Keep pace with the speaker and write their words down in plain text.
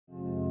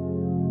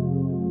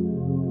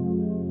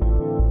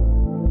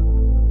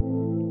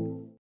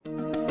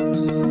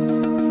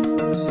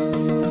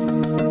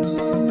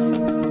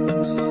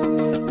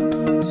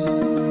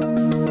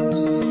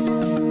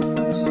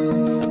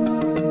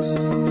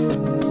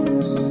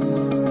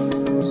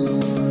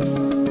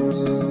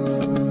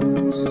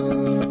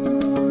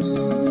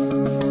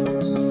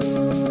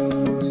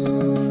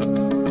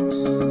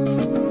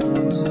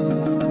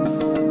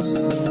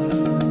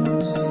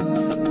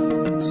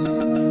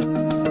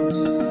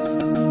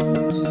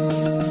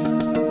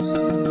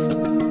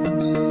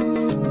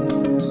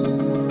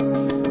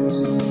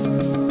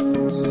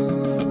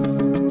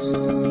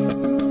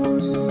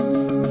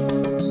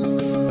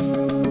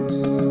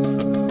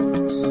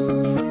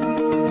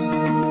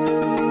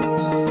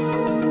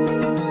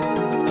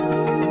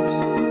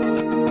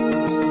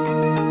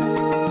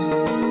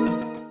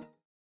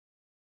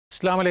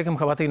Assalamu alaikum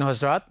Khawateen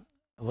Hazrat.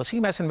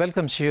 Waseem Ahsan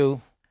welcomes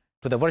you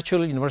to the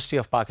Virtual University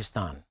of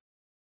Pakistan.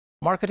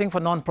 Marketing for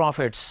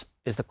Non-Profits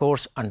is the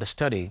course under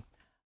study,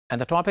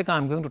 and the topic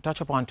I'm going to touch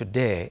upon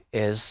today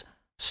is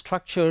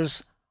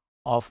structures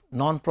of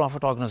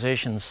non-profit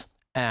organizations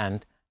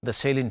and the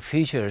salient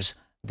features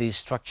these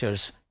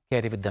structures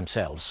carry with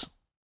themselves.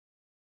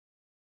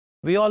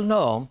 We all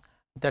know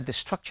that the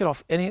structure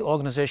of any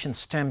organization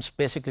stems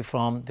basically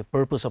from the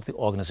purpose of the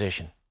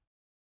organization,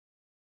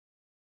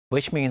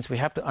 which means we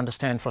have to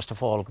understand, first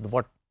of all,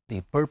 what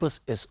the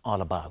purpose is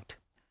all about.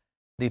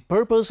 The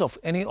purpose of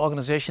any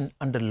organization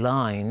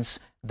underlines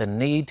the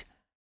need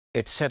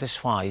it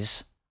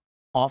satisfies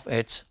of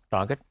its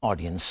target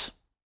audience.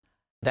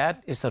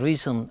 That is the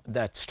reason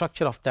that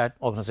structure of that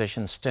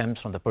organization stems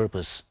from the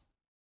purpose.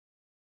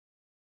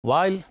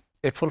 While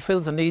it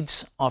fulfills the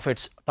needs of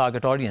its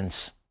target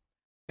audience,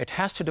 it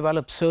has to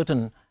develop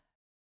certain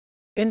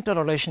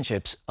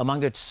interrelationships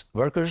among its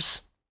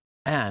workers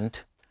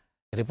and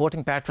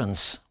reporting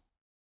patterns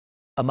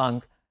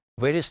among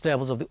various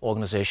levels of the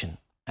organization,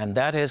 and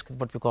that is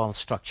what we call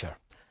structure.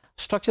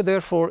 Structure,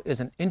 therefore,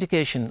 is an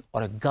indication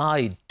or a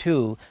guide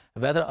to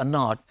whether or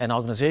not an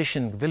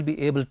organization will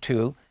be able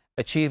to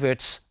achieve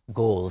its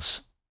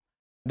goals.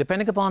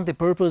 Depending upon the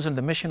purpose and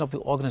the mission of the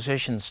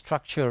organization,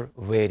 structure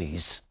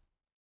varies.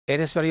 It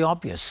is very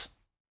obvious.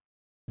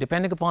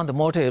 Depending upon the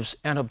motives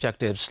and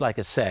objectives, like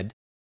I said,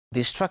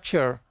 the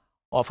structure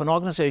of an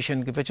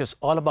organization which is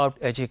all about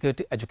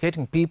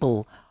educating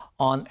people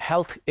on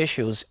health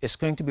issues is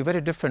going to be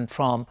very different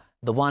from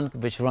the one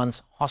which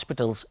runs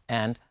hospitals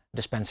and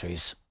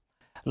dispensaries.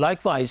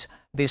 Likewise,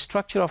 the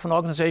structure of an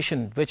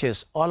organization which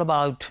is all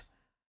about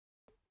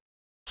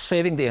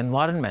saving the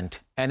environment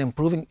and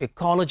improving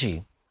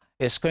ecology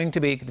is going to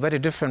be very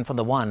different from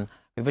the one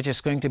which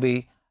is going to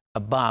be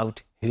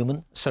about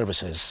human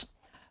services.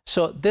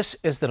 So this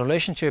is the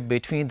relationship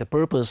between the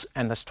purpose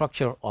and the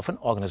structure of an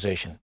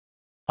organization.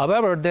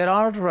 However, there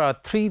are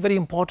three very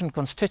important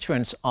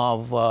constituents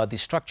of the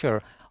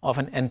structure of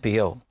an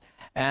NPO,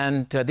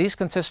 and these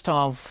consist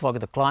of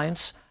the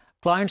clients.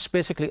 Clients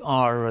basically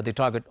are the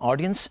target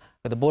audience,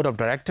 the board of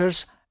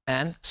directors,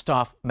 and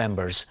staff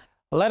members.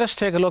 Let us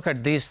take a look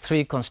at these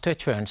three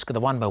constituents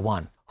one by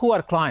one. Who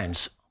are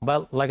clients?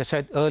 Well, like I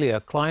said earlier,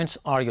 clients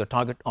are your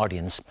target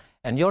audience,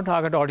 and your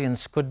target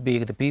audience could be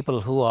the people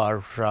who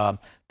are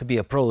to be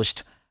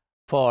approached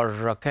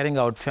for carrying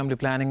out family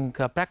planning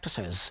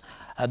practices.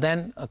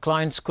 Then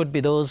clients could be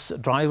those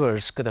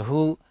drivers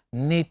who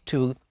need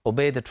to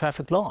obey the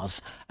traffic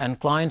laws, and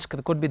clients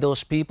could be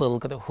those people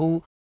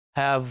who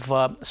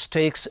have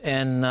stakes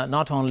in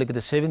not only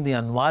saving the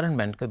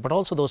environment, but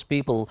also those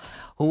people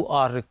who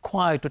are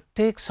required to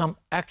take some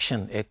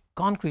action, a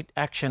concrete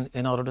action,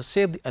 in order to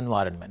save the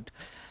environment.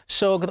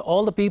 So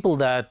all the people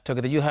that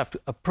you have to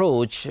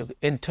approach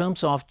in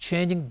terms of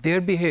changing their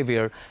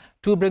behavior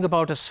to bring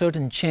about a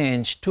certain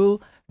change, to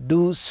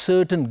do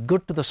certain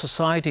good to the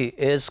society,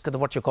 is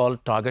what you call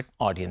target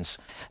audience.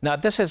 Now,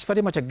 this is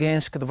very much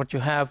against what you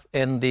have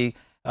in the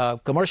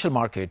commercial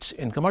markets.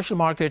 In commercial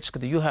markets,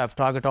 you have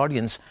target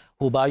audience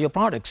who buy your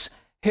products.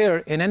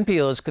 Here in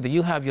NPOs,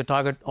 you have your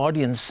target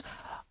audience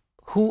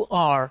who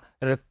are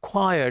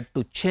required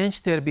to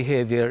change their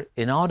behavior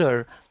in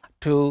order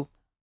to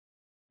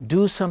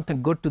do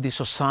something good to the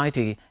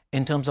society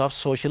in terms of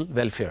social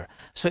welfare.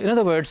 So in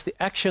other words, the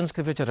actions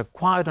which are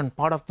required on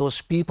part of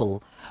those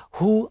people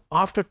who,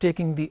 after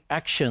taking the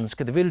actions,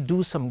 will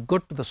do some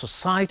good to the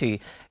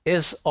society,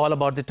 is all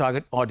about the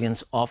target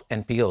audience of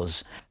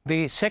NPOs.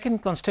 The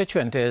second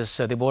constituent is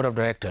the board of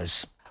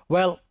directors.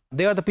 Well,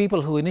 they are the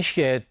people who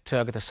initiate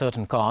a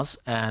certain cause,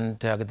 and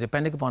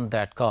depending upon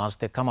that cause,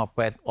 they come up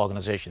with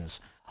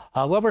organizations.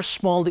 However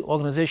small the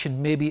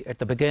organization may be at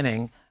the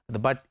beginning,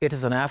 but it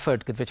is an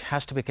effort which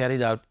has to be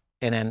carried out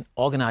in an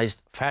organized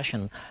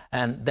fashion,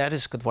 and that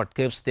is what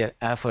gives their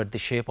effort the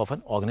shape of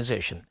an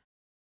organization.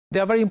 They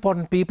are very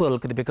important people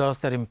because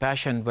they're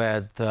impassioned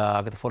with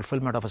the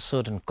fulfillment of a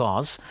certain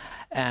cause,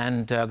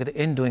 and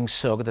in doing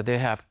so, they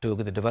have to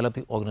develop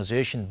the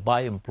organization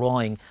by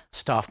employing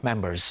staff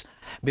members.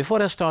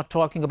 Before I start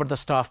talking about the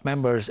staff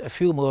members, a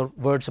few more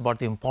words about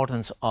the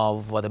importance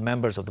of the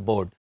members of the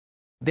board.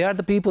 They are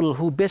the people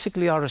who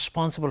basically are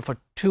responsible for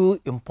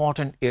two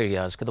important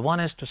areas. The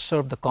one is to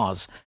serve the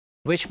cause.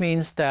 which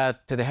means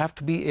that they have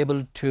to be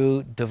able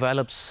to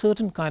develop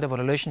certain kind of a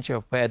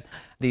relationship with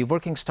the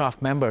working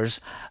staff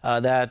members,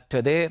 that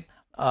they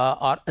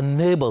are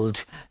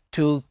enabled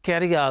to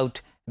carry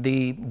out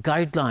the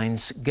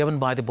guidelines given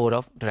by the board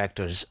of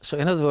directors. So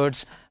in other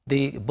words,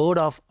 the board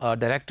of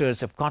directors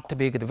have got to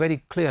be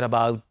very clear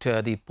about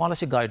the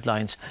policy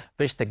guidelines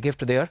which they give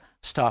to their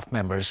staff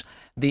members.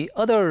 The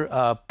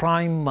other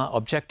prime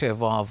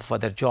objective of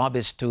their job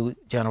is to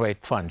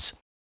generate funds.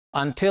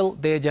 Until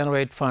they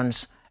generate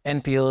funds,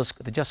 NPOs,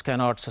 they just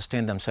cannot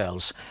sustain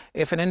themselves.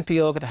 If an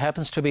NPO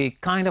happens to be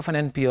kind of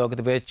an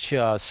NPO which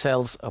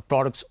sells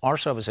products or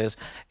services,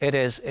 it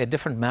is a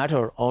different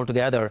matter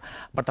altogether.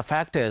 But the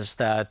fact is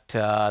that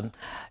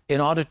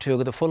in order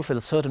to fulfill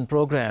certain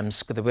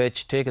programs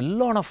which take a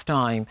lot of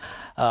time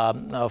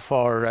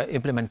for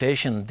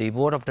implementation, the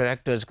board of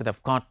directors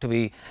have got to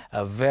be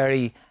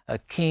very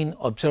keen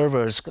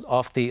observers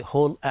of the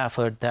whole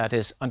effort that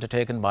is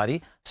undertaken by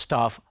the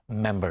staff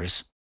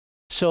members.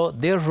 So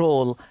their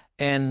role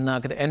in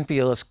the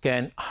NPOs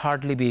can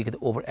hardly be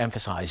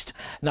overemphasized.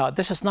 Now,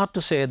 this is not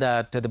to say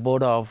that the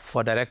board of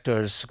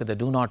directors they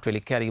do not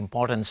really carry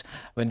importance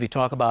when we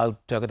talk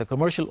about the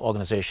commercial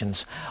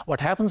organizations.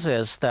 What happens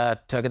is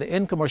that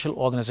in commercial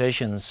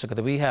organizations,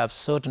 we have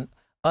certain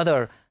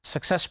other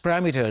success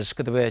parameters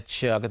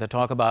which they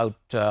talk about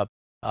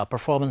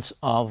performance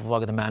of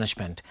the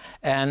management,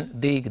 and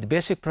the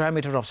basic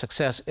parameter of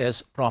success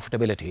is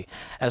profitability.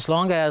 As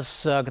long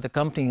as the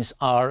companies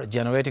are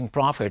generating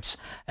profits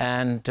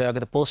and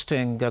the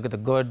posting the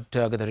good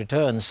the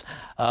returns,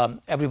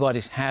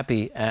 everybody's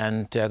happy,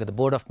 and the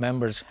board of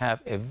members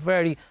have a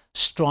very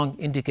strong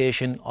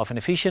indication of an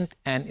efficient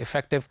and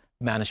effective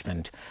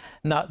management.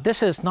 Now,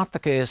 this is not the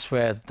case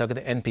with the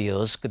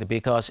NPOs,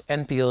 because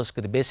NPOs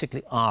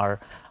basically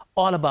are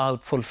all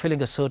about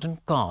fulfilling a certain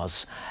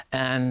cause,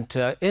 and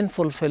in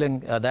fulfilling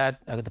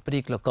the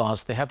particular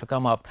cause, they have to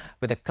come up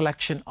with a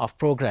collection of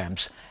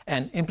programs,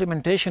 and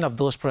implementation of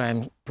those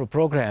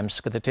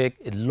programs could take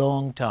a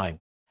long time,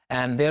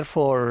 and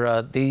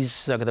therefore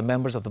these the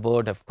members of the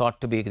board have got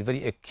to be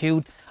very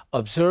acute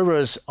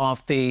observers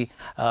of the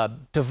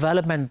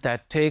development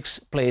that takes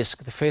place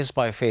phase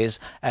by phase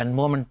and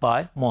moment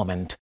by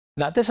moment.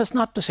 Now, this is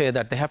not to say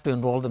that they have to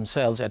enroll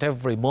themselves at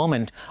every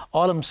moment.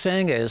 All I'm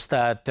saying is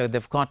that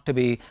they've got to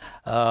be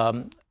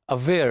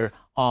aware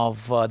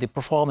of the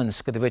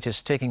performance which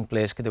is taking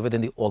place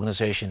within the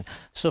organization.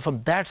 So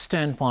from that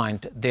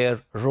standpoint, their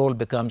role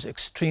becomes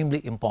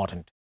extremely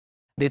important.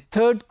 The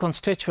third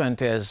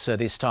constituent is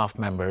the staff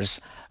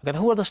members.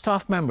 Who are the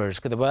staff members?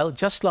 Well,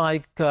 just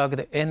like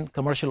in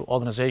commercial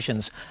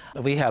organizations,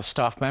 we have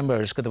staff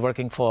members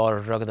working for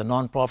the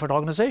non-profit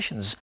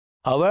organizations.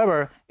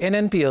 However, in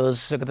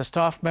NPOs, the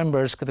staff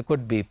members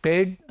could be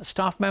paid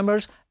staff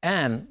members,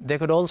 and they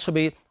could also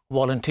be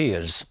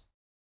volunteers.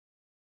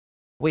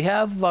 We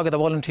have the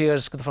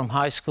volunteers from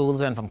high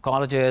schools and from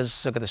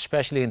colleges,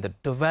 especially in the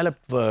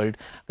developed world,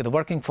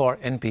 working for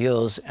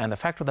NPOs. And the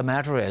fact of the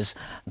matter is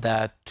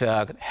that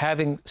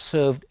having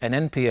served an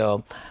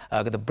NPO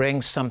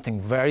brings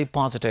something very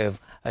positive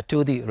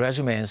to the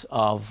resumes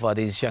of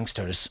these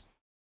youngsters.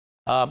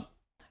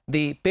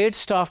 The paid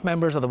staff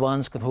members are the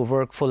ones who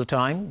work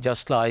full-time,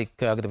 just like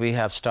we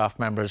have staff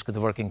members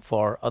working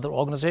for other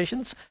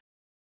organizations.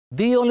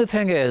 The only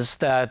thing is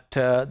that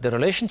the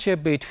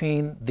relationship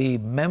between the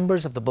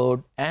members of the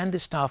board and the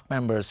staff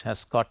members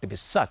has got to be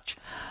such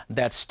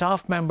that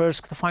staff members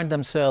find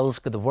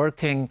themselves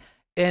working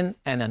in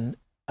an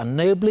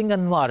enabling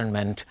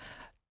environment,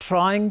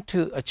 trying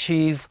to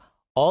achieve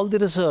all the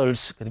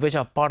results which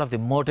are part of the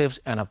motives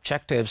and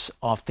objectives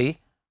of the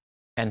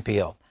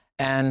NPO.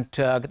 And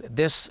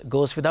this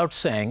goes without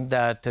saying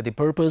that the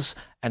purpose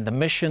and the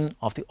mission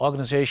of the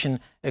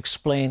organization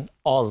explain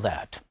all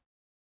that.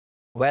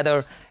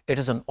 Whether it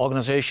is an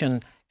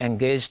organization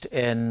engaged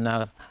in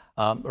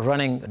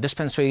running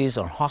dispensaries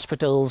or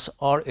hospitals,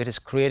 or it is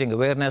creating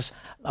awareness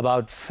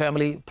about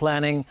family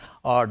planning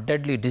or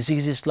deadly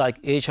diseases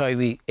like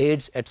HIV,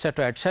 AIDS,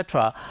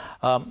 etc.,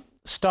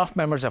 staff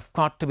members have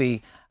got to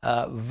be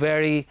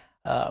very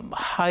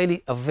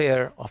highly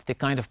aware of the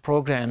kind of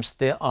programs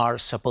they are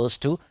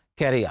supposed to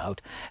carry out.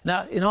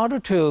 Now, in order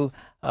to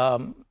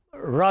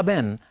rub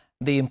in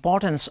the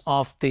importance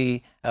of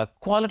the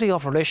quality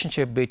of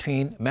relationship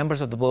between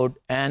members of the board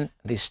and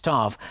the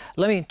staff,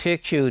 let me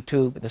take you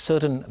to the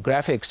certain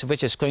graphics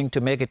which is going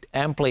to make it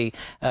amply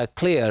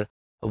clear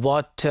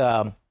what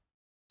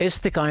is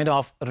the kind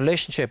of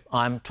relationship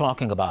I'm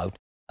talking about.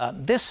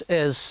 This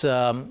is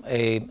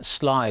a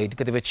slide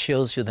which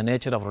shows you the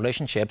nature of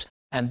relationships,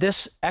 and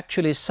this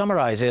actually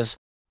summarizes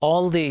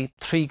all the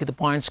three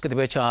points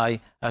which I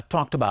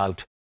talked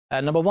about.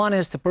 Number one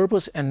is the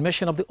purpose and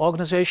mission of the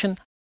organization.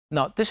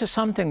 Now, this is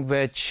something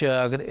which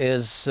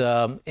is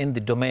in the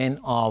domain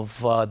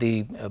of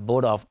the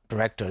board of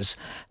directors.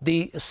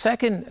 The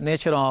second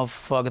nature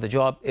of the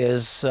job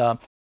is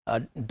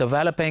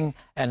developing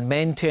and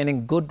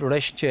maintaining good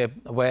relationship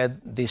with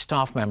the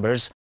staff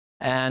members,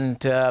 and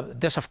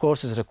this, of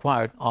course, is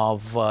required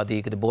of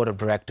the board of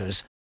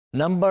directors.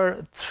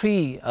 Number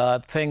three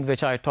thing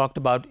which I talked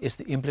about is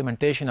the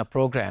implementation of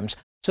programs.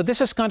 So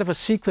this is kind of a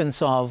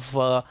sequence of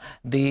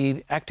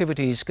the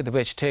activities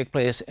which take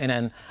place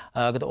in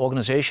the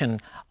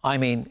organization. I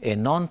mean, a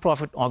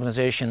non-profit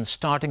organization,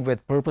 starting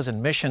with purpose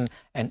and mission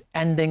and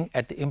ending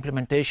at the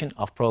implementation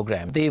of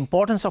programs. The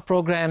importance of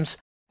programs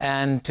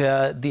and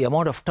the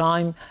amount of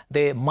time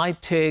they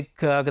might take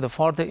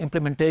for the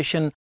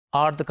implementation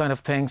are the kind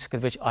of things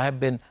which I have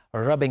been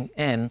rubbing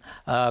in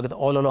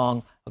all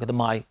along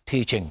my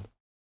teaching.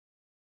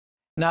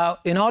 Now,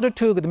 in order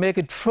to make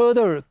it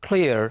further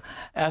clear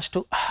as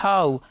to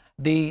how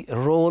the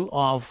role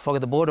of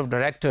the board of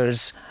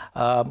directors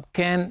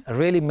can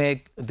really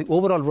make the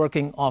overall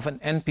working of an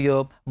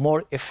NPO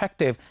more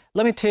effective,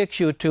 let me take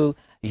you to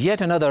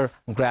yet another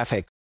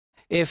graphic.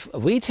 If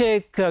we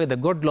take the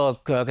good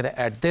look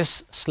at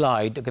this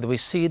slide, we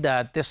see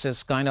that this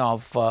is kind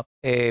of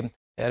a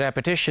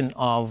repetition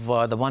of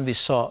the one we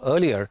saw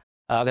earlier.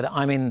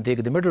 I mean,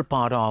 the middle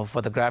part of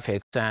the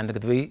graphics, and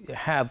we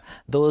have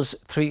those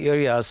three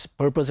areas: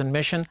 purpose and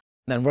mission,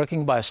 then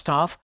working by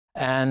staff,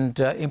 and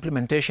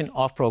implementation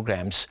of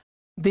programs.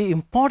 The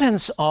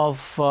importance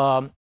of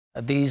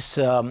these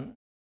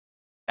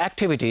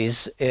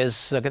activities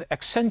is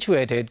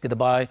accentuated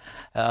by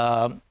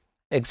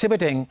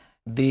exhibiting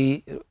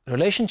the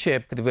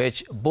relationship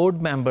which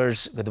board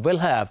members will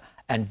have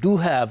and do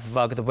have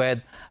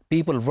with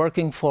people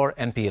working for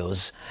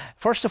NPOs.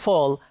 First of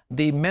all,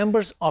 the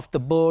members of the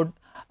board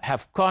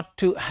have got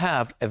to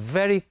have a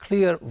very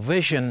clear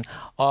vision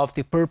of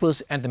the purpose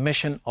and the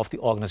mission of the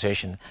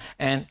organization.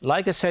 And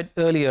like I said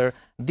earlier,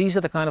 these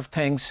are the kind of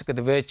things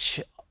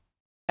which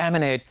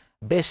emanate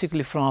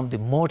basically from the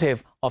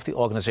motive of the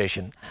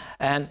organization.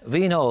 And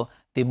we know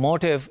the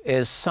motive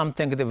is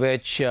something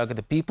which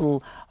the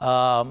people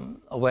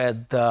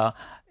with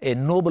a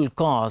noble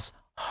cause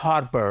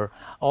harbor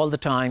all the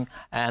time,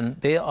 and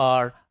they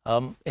are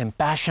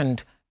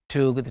impassioned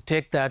to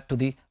take that to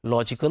the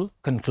logical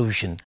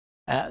conclusion.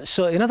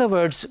 So in other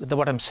words,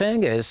 what I'm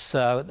saying is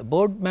the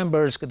board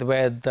members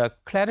with the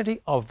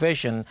clarity of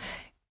vision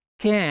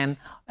can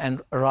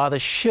and rather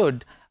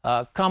should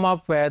come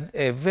up with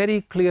a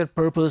very clear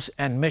purpose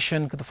and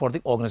mission for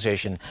the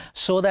organization,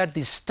 so that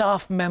the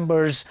staff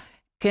members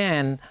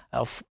can,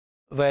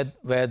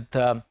 with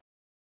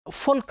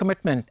full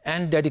commitment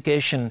and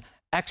dedication,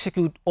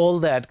 execute all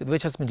that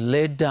which has been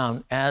laid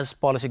down as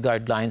policy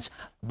guidelines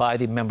by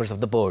the members of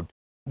the board.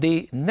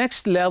 The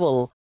next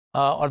level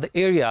or the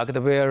area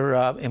where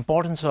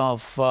importance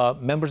of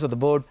members of the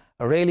board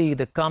really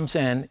comes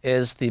in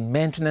is the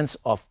maintenance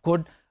of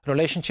good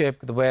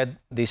relationship with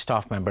the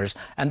staff members.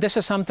 And this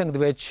is something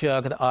which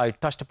I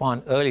touched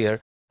upon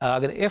earlier.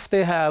 If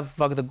they have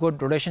the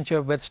good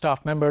relationship with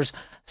staff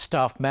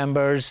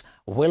members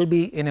will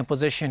be in a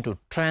position to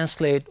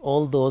translate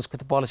all those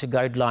policy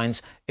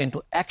guidelines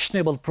into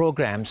actionable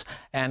programs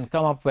and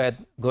come up with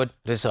good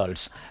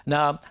results.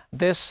 Now,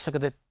 this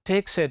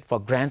takes it for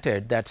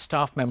granted that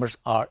staff members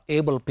are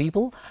able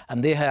people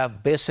and they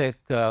have basic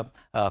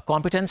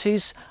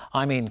competencies,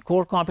 I mean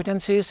core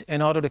competencies,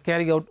 in order to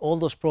carry out all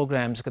those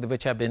programs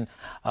which have been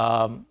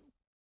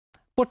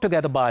put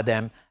together by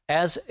them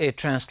as a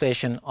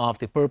translation of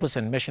the purpose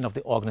and mission of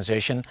the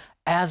organization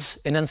as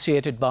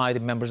enunciated by the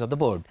members of the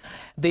board.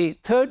 The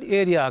third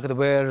area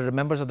where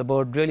members of the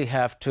board really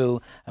have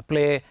to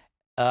play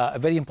a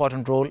very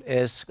important role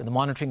is the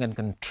monitoring and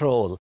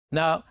control.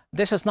 Now,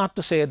 this is not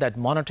to say that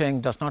monitoring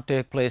does not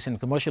take place in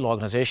commercial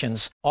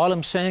organizations. All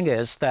I'm saying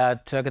is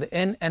that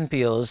in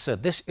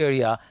NPOs, this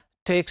area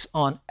takes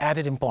on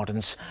added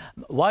importance.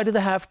 Why do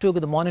they have to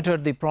monitor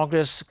the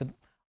progress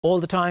all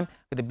the time?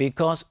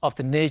 Because of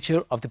the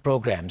nature of the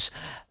programs.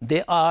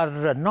 They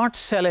are not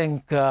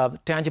selling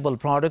tangible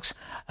products.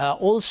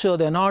 Also,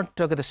 they're not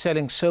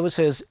selling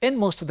services in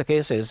most of the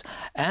cases.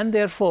 And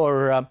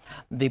therefore,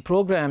 the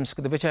programs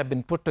which have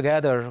been put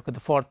together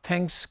for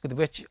things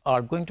which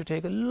are going to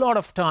take a lot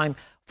of time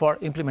for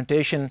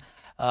implementation,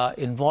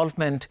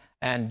 involvement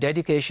and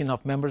dedication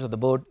of members of the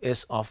board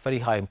is of very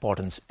high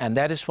importance. And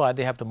that is why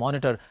they have to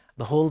monitor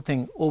the whole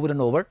thing over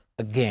and over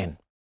again.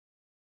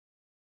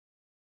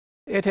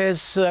 It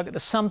is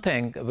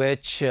something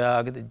which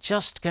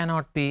just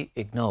cannot be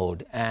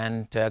ignored,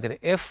 and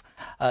if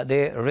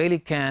they really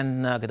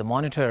can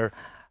monitor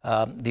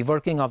the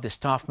working of the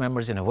staff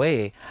members in a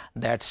way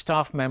that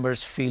staff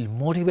members feel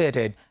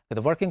motivated with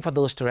working for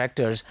those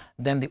directors,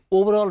 then the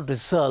overall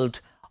result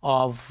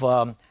of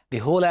the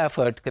whole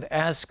effort,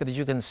 as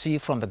you can see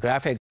from the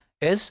graphic,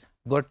 is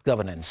good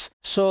governance.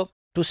 So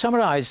to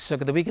summarize,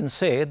 we can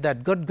say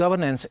that good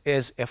governance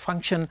is a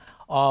function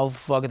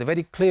of the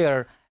very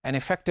clear and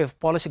effective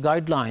policy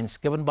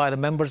guidelines given by the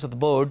members of the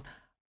board,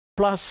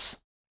 plus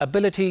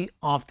ability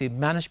of the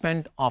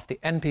management of the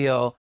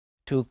NPO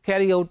to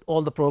carry out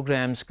all the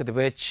programs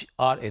which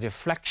are a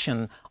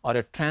reflection or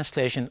a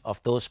translation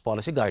of those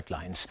policy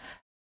guidelines.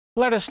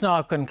 Let us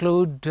now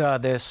conclude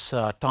this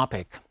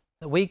topic.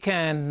 We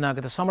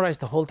can summarize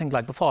the whole thing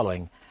like the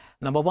following.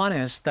 Number one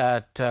is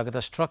that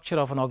the structure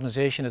of an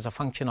organization is a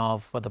function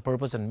of the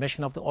purpose and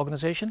mission of the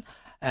organization,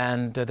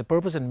 and the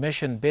purpose and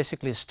mission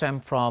basically stem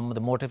from the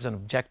motives and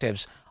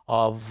objectives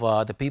of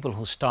the people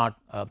who start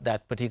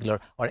that particular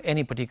or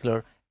any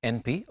particular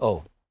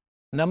NPO.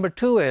 Number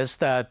two is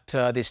that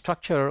the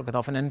structure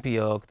of an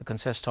NPO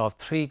consists of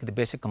three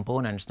basic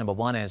components. Number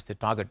one is the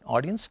target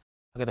audience,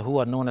 who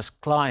are known as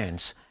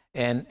clients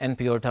in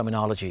NPO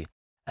terminology.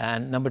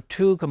 And number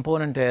two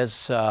component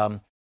is the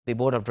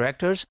board of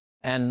directors.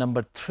 And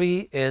number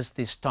three is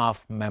the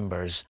staff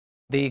members.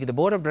 The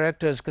board of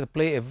directors could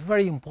play a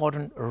very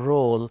important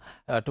role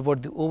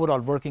toward the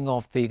overall working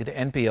of the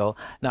NPO.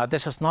 Now,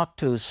 this is not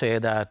to say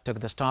that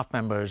the staff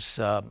members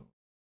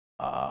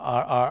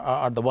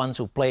are the ones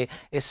who play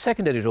a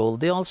secondary role.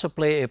 They also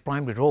play a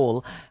primary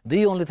role.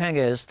 The only thing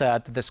is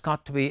that there's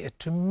got to be a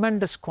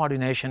tremendous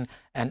coordination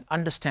and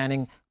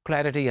understanding,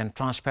 clarity and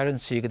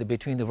transparency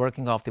between the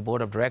working of the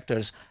board of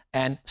directors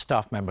and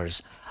staff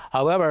members.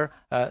 However,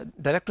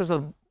 directors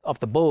of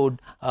the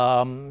board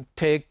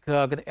take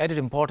added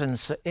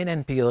importance in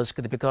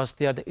NPOs because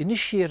they are the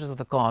initiators of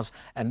the cause,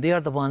 and they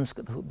are the ones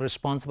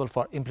responsible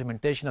for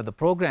implementation of the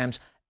programs,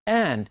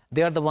 and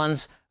they are the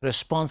ones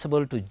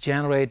responsible to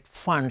generate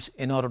funds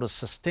in order to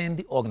sustain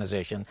the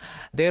organization.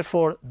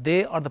 Therefore,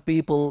 they are the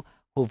people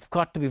who've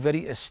got to be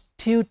very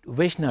astute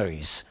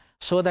visionaries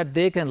so that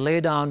they can lay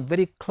down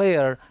very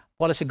clear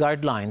policy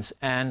guidelines,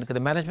 and the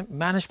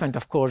management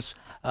of course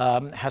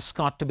has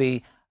got to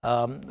be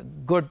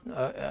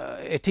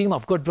a team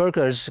of good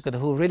workers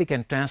who really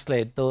can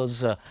translate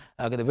those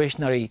the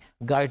visionary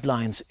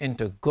guidelines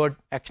into good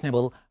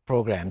actionable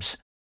programs.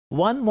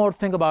 One more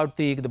thing about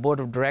the board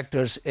of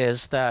directors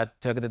is that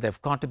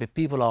they've got to be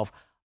people of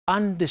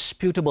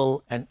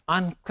undisputable and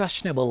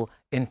unquestionable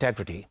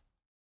integrity.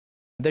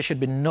 There should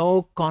be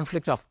no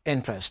conflict of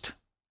interest.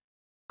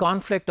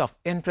 Conflict of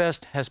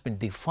interest has been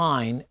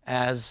defined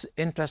as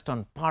interest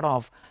on part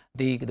of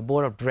the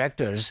board of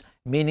directors,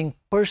 meaning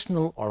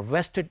personal or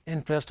vested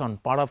interest on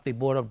part of the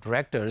board of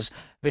directors,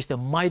 which they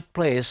might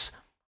place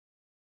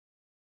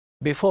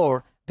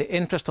before the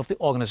interest of the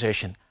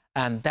organization.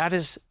 And that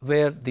is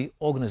where the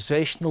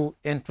organizational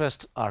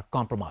interests are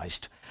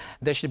compromised.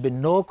 There should be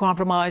no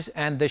compromise,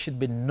 and there should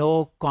be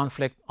no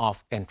conflict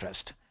of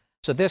interest.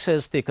 So this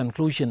is the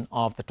conclusion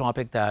of the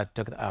topic that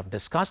I've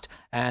discussed,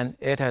 and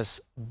it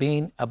has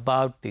been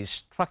about the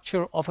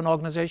structure of an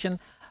organization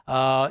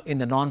in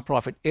the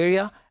nonprofit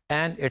area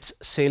and its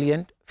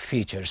salient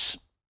features.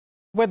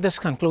 With this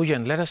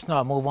conclusion, let us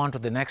now move on to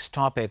the next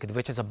topic,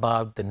 which is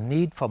about the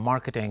need for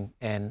marketing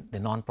in the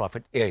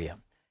nonprofit area.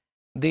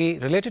 The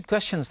related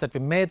questions that we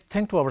may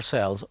think to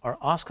ourselves or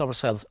ask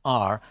ourselves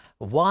are,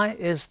 why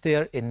is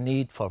there a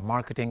need for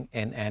marketing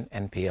in an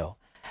NPO?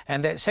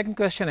 And the second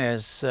question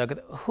is,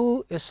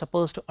 who is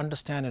supposed to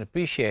understand and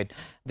appreciate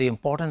the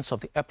importance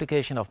of the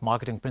application of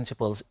marketing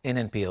principles in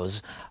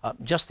NPOs?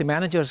 Just the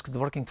managers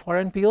working for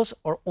NPOs,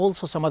 or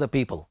also some other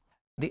people?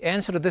 The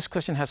answer to this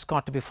question has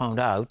got to be found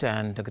out,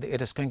 and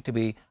it is going to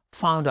be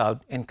found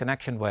out in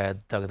connection with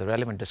the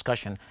relevant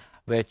discussion,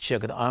 which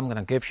I'm going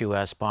to give you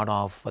as part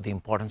of the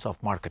importance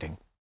of marketing.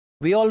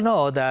 We all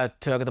know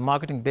that the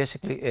marketing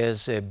basically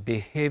is a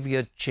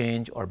behavior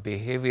change or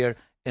behavior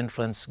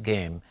influence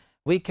game.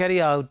 We carry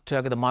out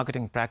the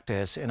marketing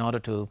practice in order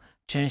to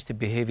change the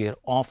behavior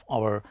of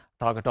our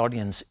target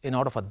audience in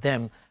order for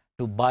them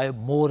to buy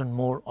more and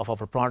more of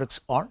our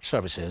products or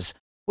services.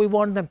 We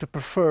want them to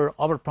prefer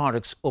our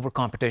products over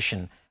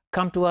competition,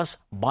 come to us,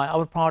 buy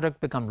our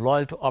product, become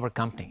loyal to our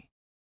company.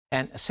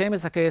 And same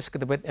is the case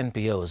with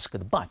NPOs.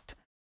 But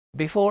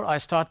before I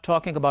start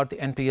talking about the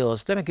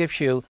NPOs, let me give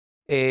you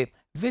a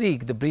very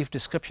brief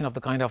description of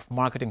the kind of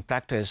marketing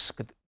practice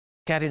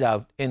carried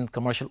out in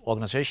commercial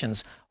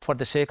organizations for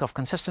the sake of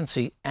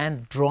consistency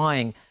and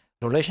drawing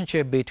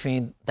relationship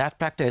between that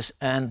practice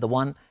and the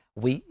one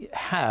we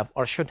have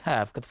or should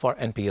have for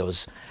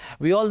NPOs.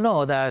 We all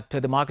know that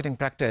the marketing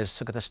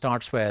practice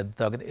starts with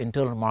the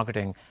internal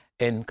marketing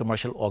in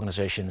commercial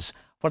organizations,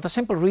 for the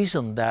simple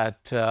reason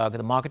that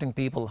the marketing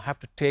people have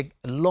to take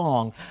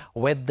along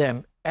with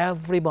them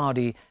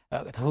everybody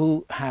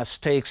who has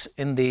stakes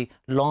in the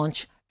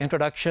launch,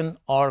 introduction,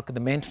 or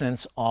the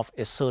maintenance of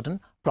a certain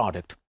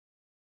product.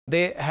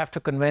 They have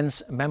to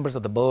convince members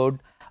of the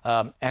board,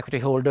 equity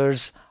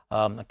holders,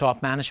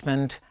 top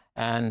management,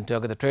 and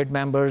the trade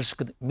members,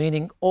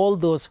 meaning all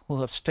those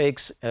who have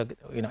stakes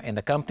in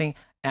the company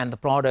and the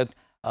product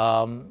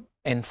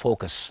in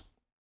focus.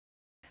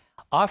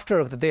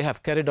 After they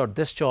have carried out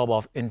this job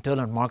of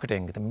internal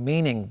marketing,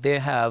 meaning they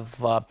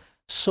have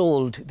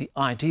sold the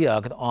idea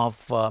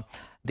of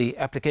the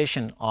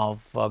application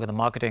of the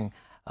marketing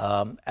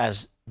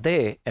as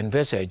they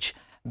envisage,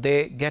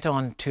 they get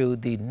on to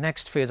the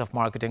next phase of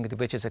marketing,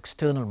 which is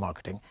external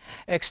marketing.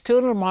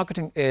 External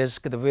marketing is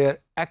where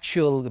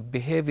actual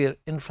behavior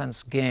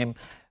influence game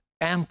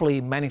amply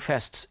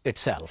manifests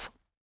itself,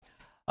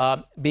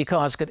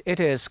 because it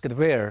is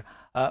where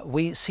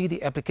we see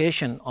the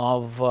application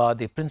of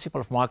the principle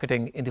of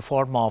marketing in the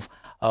form of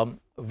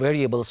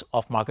variables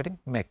of marketing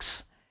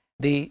mix.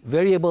 The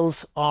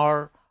variables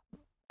are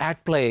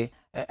at play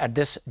at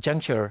this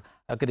juncture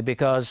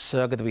because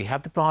we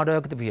have the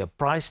product, we have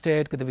priced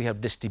it, we have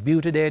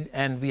distributed it,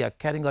 and we are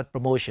carrying out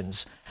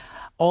promotions.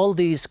 All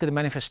these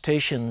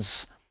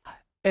manifestations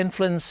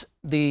influence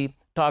the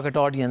target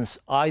audience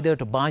either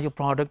to buy your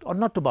product or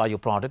not to buy your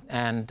product,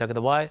 and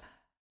why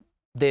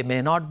they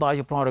may not buy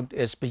your product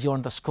is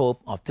beyond the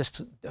scope of this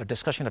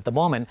discussion at the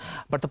moment.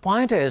 But the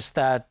point is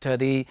that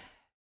the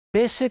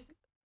basic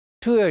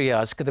two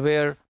areas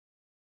where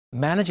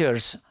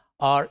managers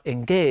are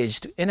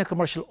engaged in a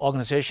commercial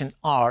organization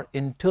are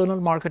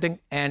internal marketing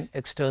and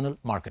external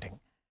marketing.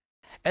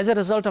 As a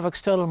result of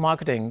external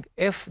marketing,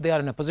 if they are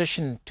in a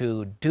position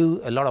to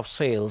do a lot of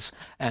sales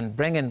and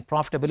bring in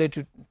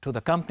profitability to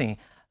the company,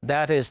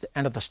 that is the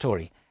end of the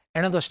story.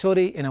 End of the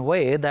story in a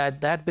way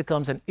that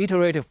becomes an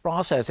iterative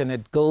process, and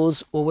it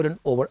goes over and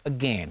over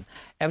again.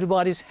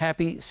 Everybody's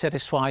happy,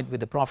 satisfied with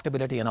the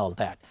profitability and all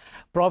that.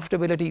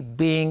 Profitability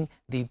being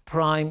the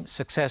prime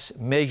success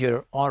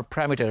measure or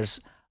parameters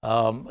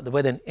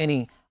within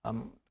any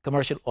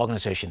commercial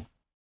organization.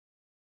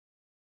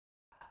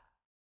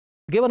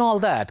 Given all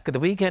that,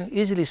 we can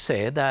easily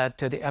say that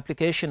the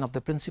application of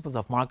the principles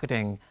of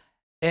marketing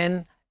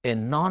in a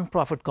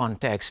non-profit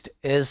context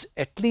is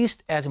at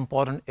least as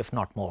important, if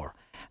not more.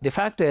 The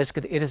fact is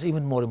it is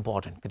even more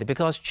important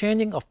because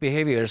changing of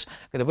behaviors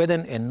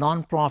within a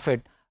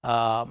non-profit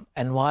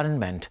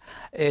environment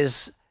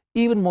is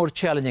even more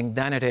challenging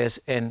than it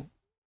is in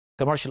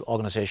commercial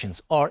organizations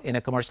or in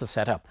a commercial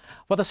setup,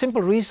 for the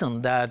simple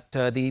reason that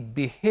the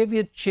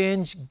behavior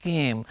change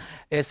game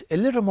is a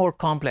little more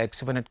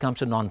complex when it comes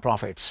to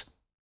non-profits.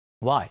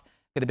 Why?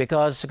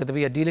 Because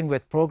we are dealing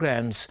with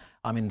programs,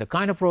 the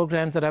kind of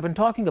programs that I've been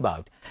talking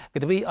about.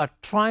 We are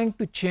trying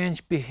to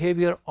change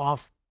behavior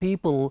of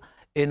people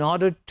in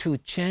order to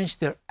change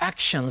their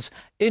actions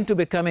into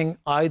becoming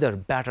either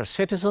better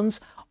citizens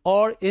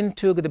or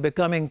into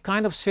becoming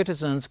kind of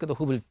citizens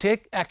who will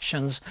take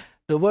actions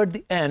toward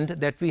the end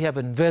that we have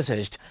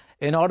envisaged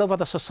in order for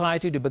the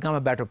society to become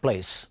a better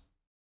place.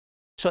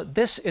 So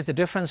this is the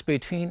difference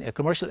between a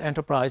commercial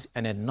enterprise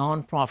and a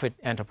non-profit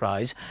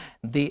enterprise.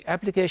 The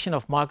application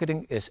of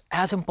marketing is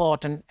as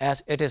important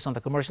as it is on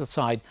the commercial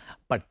side,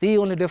 but the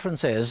only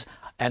difference is,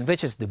 and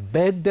which is the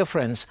big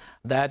difference,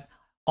 that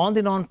on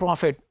the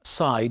non-profit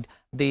side,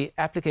 the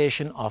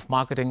application of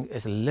marketing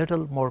is a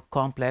little more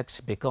complex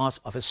because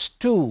of a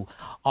stew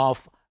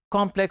of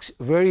complex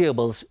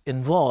variables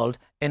involved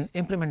in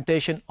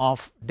implementation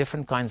of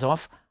different kinds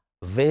of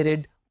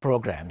varied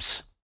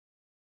programs.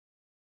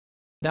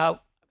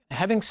 Now,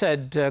 having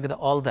said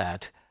all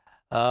that,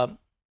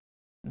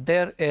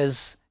 there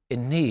is a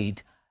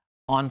need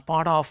on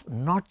part of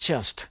not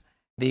just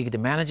the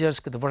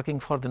managers working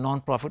for the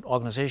non-profit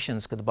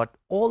organizations, but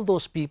all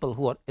those people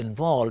who are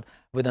involved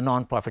with the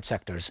non-profit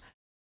sectors.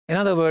 In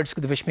other words,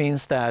 which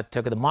means that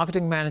the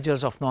marketing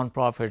managers of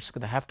non-profits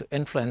have to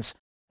influence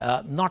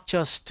not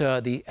just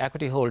the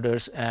equity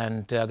holders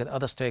and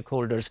other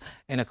stakeholders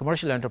in a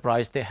commercial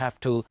enterprise. They have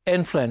to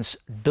influence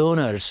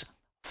donors,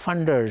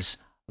 funders,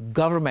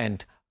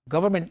 government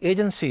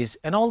agencies,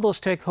 and all those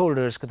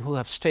stakeholders who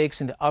have stakes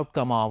in the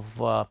outcome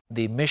of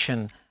the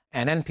mission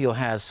an NPO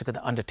has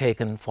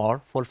undertaken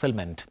for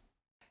fulfillment.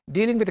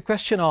 Dealing with the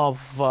question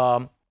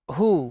of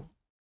who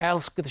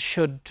else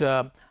should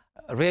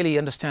really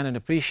understand and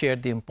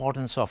appreciate the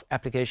importance of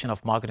application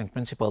of marketing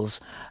principles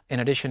in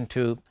addition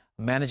to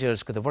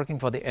managers working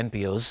for the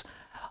NPOs,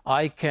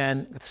 I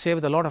can say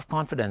with a lot of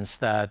confidence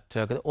that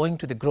owing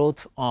to the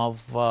growth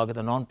of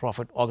the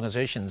non-profit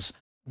organizations,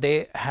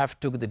 they have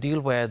to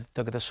deal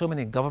with so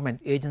many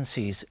government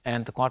agencies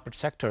and the corporate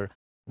sector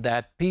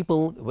that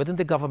people within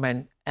the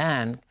government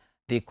and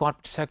the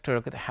corporate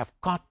sector have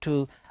got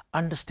to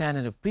understand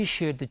and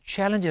appreciate the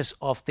challenges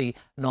of the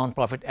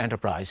non-profit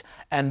enterprise,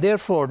 and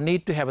therefore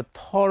need to have a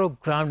thorough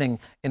grounding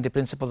in the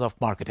principles of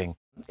marketing.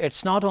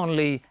 It's not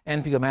only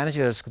NPO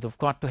managers who've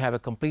got to have a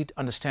complete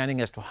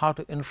understanding as to how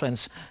to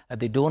influence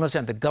the donors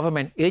and the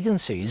government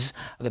agencies.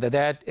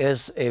 That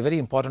is a very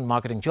important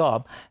marketing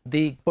job.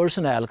 The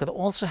personnel could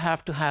also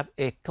have to have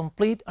a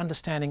complete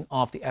understanding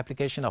of the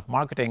application of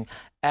marketing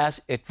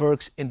as it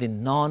works in the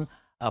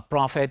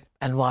non-profit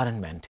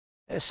environment.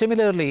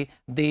 Similarly,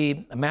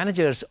 the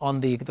managers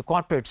on the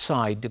corporate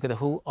side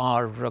who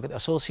are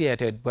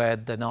associated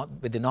with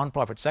the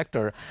non-profit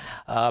sector,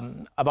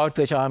 about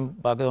which I'm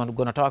going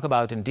to talk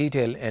about in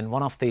detail in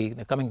one of the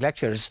coming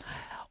lectures,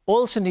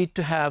 also need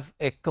to have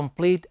a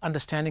complete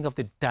understanding of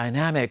the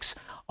dynamics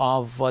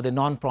of the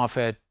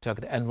non-profit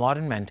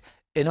environment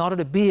in order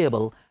to be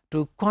able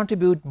to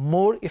contribute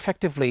more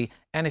effectively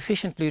and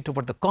efficiently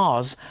toward the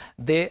cause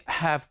they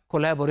have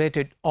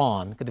collaborated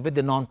on with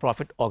the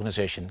non-profit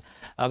organization.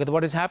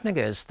 What is happening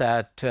is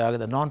that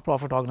the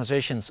non-profit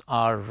organizations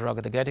are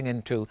getting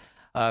into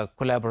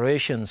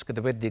collaborations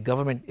with the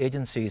government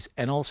agencies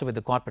and also with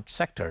the corporate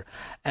sector.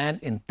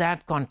 And in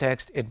that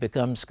context, it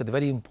becomes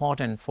very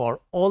important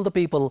for all the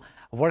people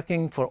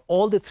working for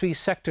all the three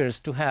sectors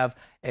to have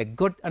a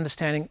good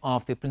understanding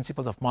of the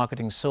principles of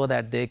marketing so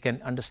that they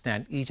can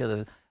understand each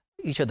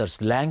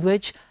other's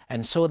language,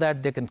 and so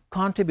that they can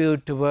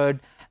contribute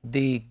toward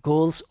the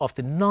goals of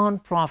the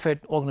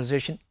non-profit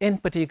organization in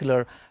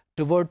particular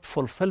toward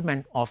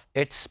fulfillment of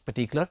its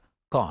particular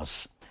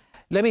cause.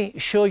 Let me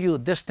show you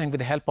this thing with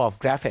the help of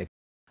graphic.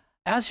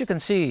 As you can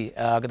see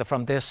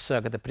from this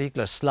the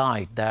particular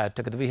slide, that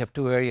we have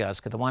two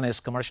areas. One is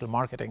commercial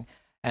marketing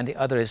and the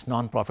other is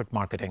non-profit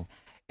marketing.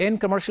 In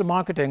commercial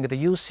marketing,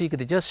 you see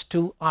just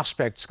two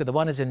aspects.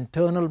 One is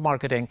internal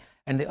marketing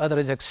and the other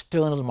is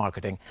external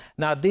marketing.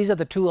 Now, these are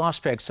the two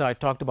aspects I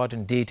talked about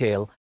in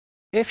detail.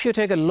 If you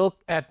take a look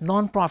at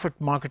non-profit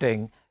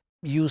marketing,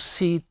 you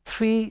see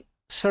three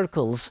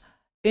circles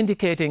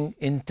indicating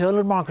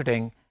internal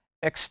marketing,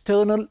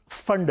 external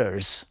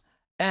funders,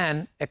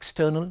 and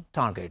external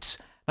targets.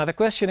 Now, the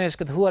question is,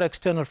 who are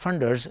external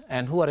funders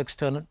and who are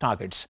external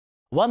targets?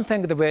 One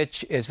thing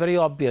which is very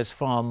obvious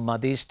from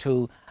these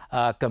two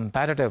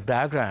comparative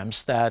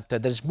diagrams, that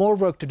there's more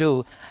work to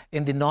do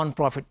in the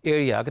non-profit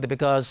area,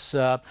 because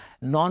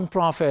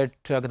non-profit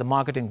the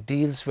marketing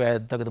deals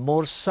with the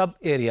more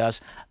sub-areas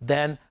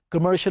than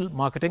commercial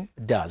marketing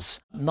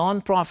does.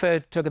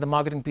 Non-profit the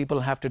marketing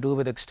people have to do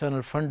with external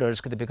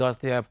funders because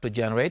they have to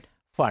generate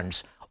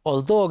funds.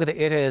 Although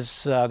it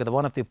is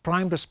one of the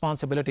prime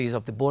responsibilities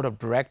of the board of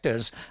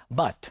directors,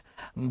 but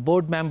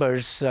board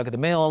members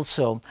may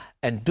also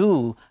and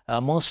do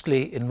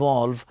mostly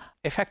involve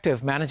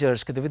effective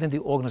managers within the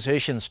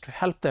organizations to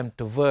help them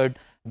toward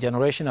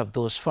generation of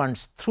those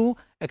funds through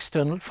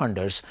external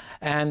funders.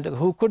 And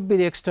who could be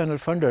the external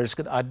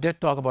funders? I did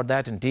talk about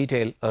that in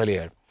detail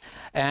earlier.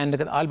 And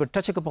I'll be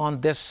touching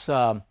upon this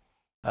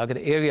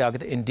area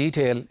in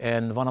detail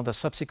in one of the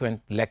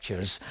subsequent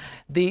lectures.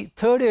 The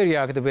third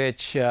area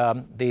which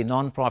the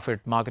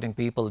non-profit marketing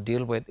people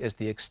deal with is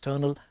the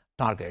external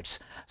targets.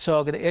 So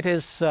it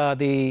is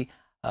the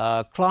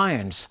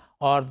clients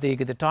or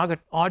the target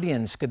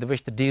audience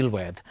which they deal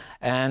with,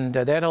 and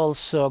that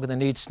also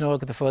needs no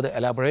further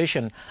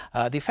elaboration.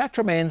 The fact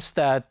remains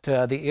that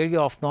the area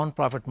of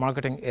non-profit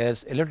marketing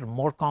is a little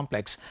more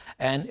complex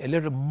and a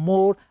little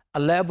more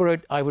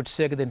elaborate, I would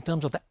say, in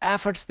terms of the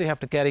efforts they have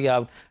to carry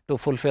out to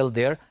fulfill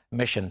their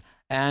mission.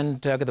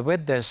 And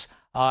with this,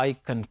 I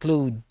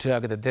conclude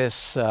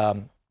this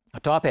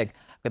topic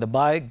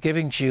by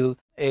giving you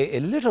a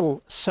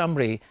little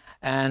summary,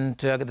 and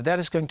that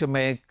is going to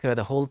make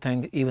the whole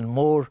thing even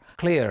more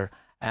clear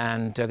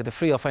and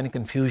free of any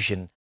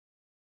confusion.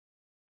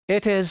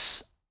 It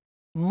is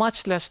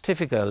much less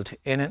difficult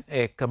in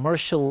a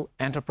commercial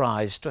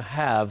enterprise to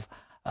have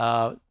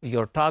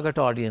your target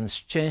audience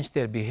change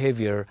their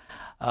behavior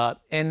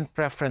in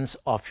preference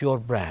of your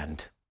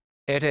brand.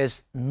 It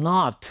is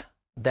not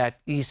that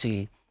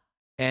easy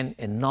in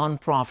a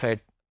non-profit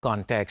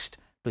context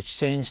to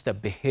change the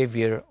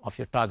behavior of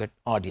your target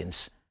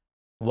audience.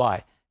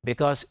 Why?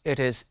 Because it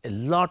is a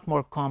lot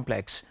more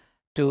complex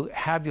to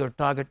have your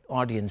target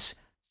audience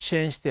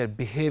change their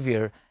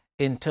behavior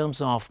in terms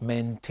of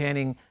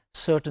maintaining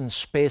certain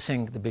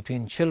spacing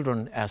between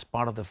children as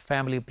part of the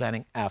family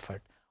planning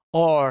effort,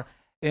 or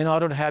in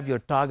order to have your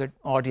target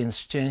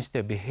audience change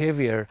their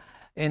behavior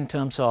in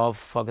terms of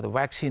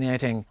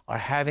vaccinating or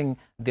having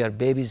their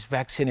babies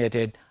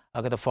vaccinated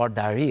for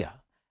diarrhea.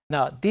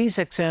 Now, these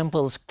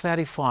examples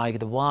clarify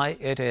why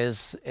it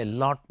is a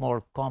lot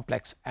more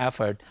complex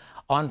effort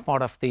on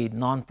part of the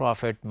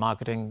non-profit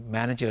marketing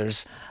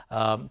managers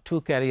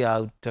to carry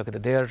out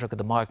their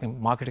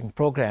marketing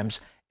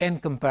programs in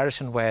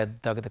comparison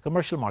with the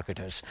commercial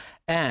marketers.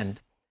 And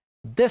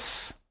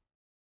this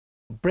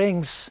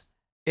brings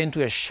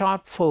into a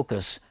sharp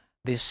focus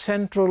the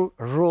central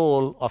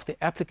role of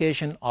the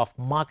application of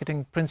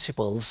marketing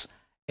principles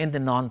in the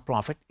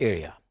non-profit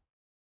area,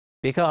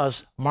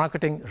 because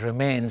marketing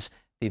remains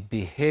the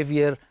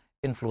behavior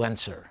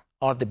influencer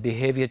or the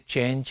behavior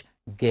change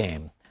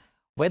game.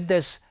 With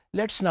this,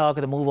 let's now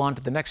move on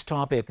to the next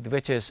topic,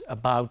 which is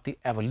about the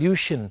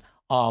evolution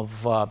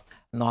of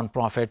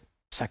non-profit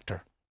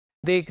sector.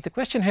 The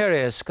question here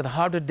is,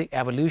 how did the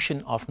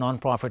evolution of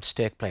non-profits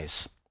take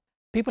place?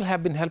 People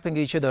have been helping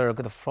each other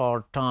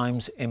for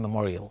times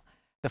immemorial.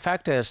 The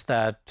fact is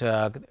that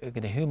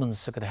the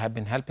humans have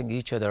been helping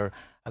each other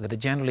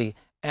generally,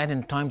 and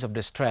in times of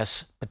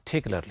distress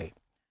particularly.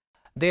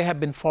 They have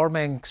been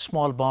forming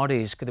small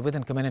bodies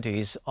within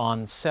communities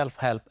on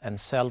self-help and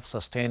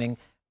self-sustaining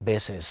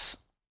basis,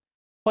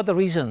 for the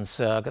reasons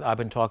I've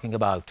been talking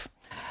about.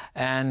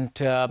 And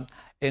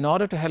in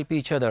order to help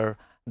each other,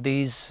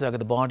 these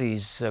the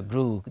bodies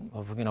grew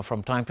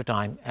from time to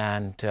time,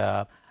 and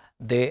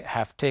they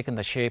have taken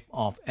the shape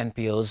of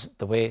NPOs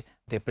the way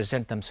they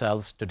present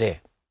themselves today.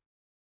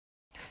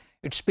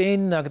 It's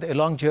been a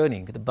long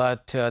journey,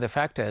 but the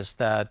fact is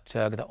that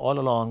all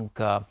along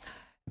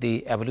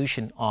the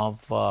evolution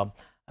of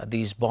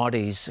these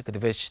bodies,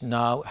 which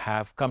now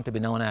have come to be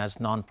known as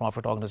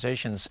non-profit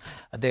organizations,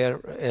 there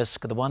is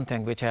the one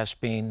thing which has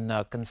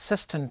been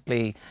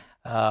consistently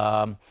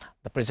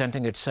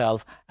presenting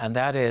itself, and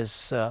that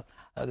is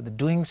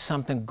doing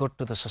something good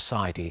to the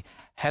society,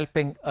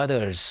 helping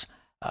others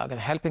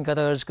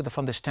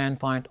from the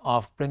standpoint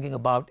of bringing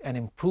about an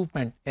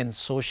improvement in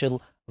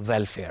social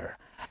welfare.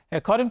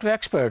 According to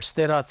experts,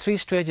 there are three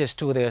stages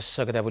to this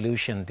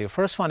evolution. The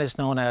first one is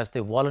known as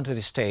the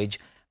voluntary stage.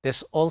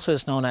 This also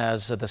is known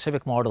as the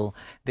civic model.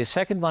 The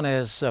second one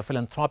is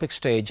philanthropic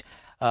stage,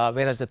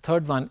 whereas the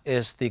third one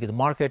is the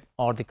market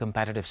or the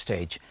competitive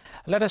stage.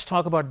 Let us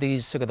talk about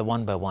these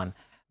one by one.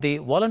 The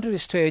voluntary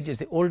stage is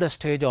the oldest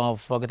stage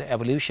of the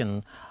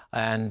evolution,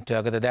 and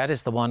that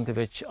is the one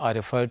which I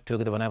referred to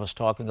when I was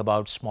talking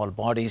about small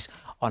bodies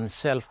on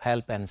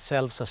self-help and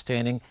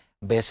self-sustaining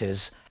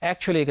basis.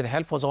 Actually, the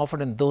help was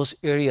offered in those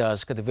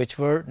areas which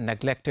were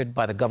neglected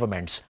by the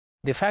governments.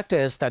 The fact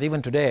is that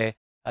even today,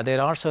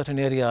 there are certain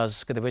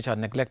areas which are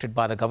neglected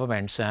by the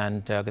governments,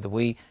 and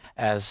we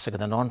as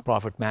the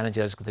non-profit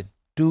managers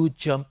do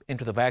jump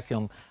into the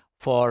vacuum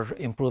for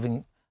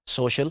improving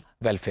social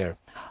welfare.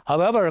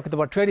 However,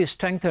 what really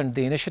strengthened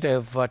the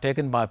initiative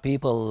taken by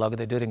people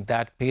during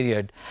that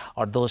period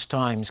or those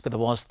times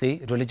was the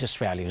religious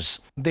values.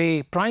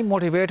 The prime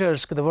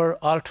motivators were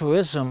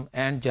altruism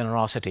and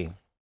generosity.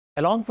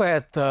 Along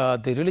with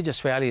the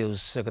religious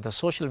values, the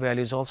social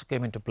values also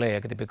came into play,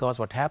 because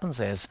what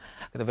happens is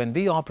when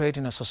we operate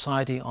in a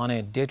society on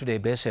a day-to-day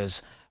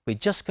basis, we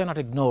just cannot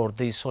ignore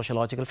these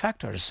sociological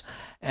factors.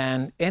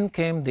 And in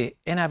came the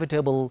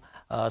inevitable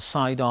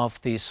side of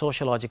the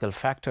sociological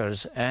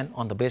factors, and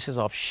on the basis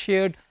of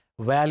shared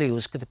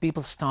values, the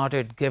people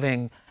started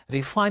giving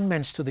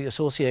refinements to the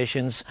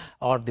associations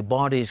or the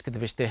bodies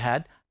which they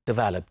had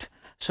developed.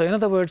 So in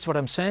other words, what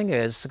I'm saying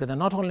is that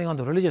not only on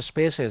the religious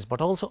spaces, but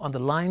also on the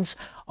lines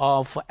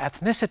of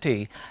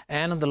ethnicity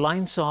and on the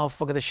lines of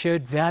the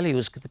shared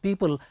values, the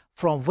people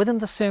from within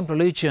the same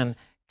religion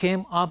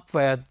came up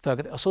with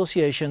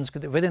associations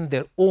within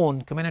their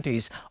own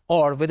communities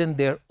or within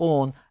their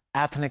own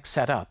ethnic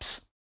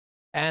setups.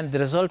 And the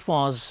result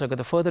was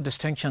the further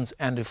distinctions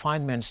and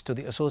refinements to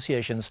the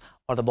associations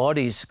or the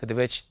bodies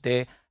which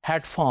they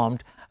had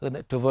formed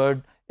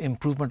toward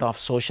improvement of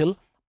social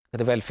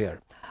welfare.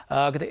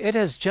 It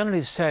is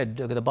generally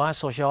said by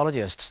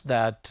sociologists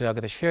that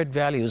the shared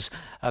values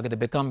they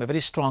become a very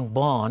strong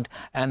bond,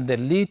 and they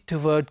lead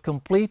toward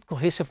complete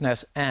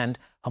cohesiveness and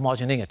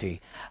homogeneity.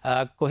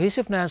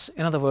 Cohesiveness,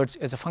 in other words,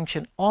 is a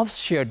function of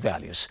shared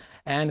values.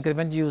 And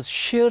when you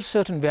share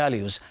certain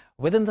values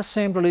within the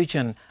same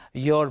religion,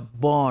 your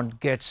bond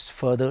gets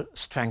further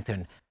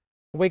strengthened.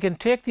 We can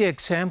take the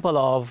example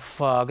of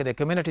the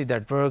community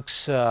that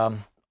works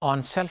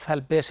on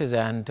self-help basis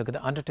and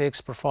undertakes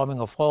performing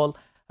of all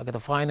the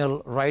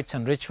final rites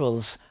and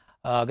rituals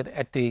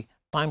at the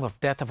time of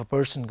death of a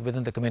person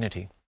within the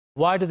community.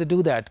 Why do they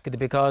do that?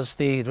 Because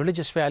the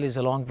religious values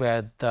along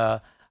with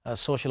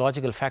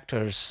sociological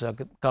factors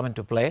come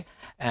into play,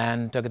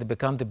 and they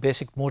become the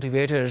basic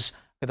motivators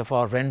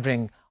for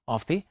rendering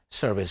of the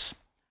service.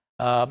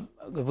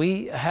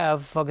 We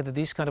have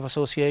these kind of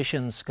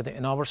associations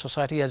in our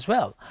society as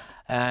well.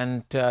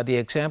 And the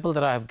example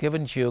that I have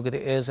given you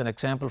is an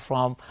example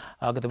from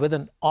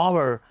within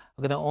our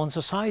own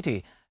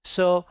society.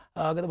 So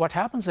what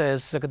happens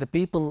is the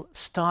people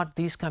start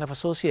these kind of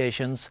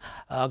associations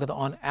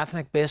on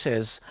ethnic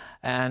basis,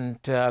 and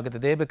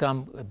they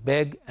become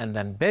big and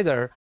then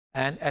bigger.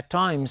 And at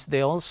times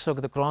they also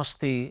cross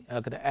the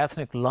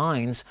ethnic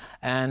lines,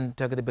 and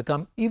they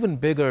become even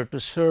bigger to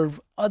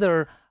serve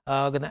other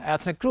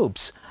ethnic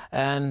groups,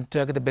 and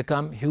they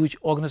become huge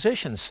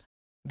organizations.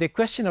 The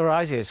question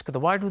arises,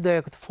 why do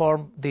they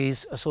form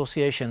these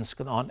associations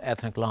on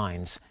ethnic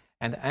lines?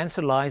 And the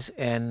answer lies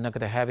in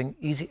having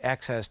easy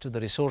access to the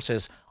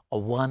resources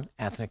of one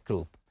ethnic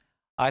group.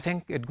 I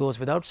think it goes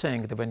without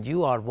saying that when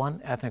you are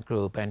one ethnic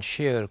group and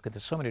share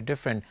so many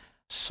different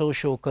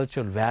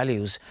socio-cultural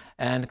values,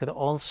 and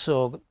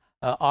also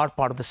are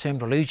part of the same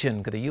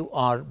religion, you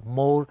are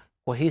more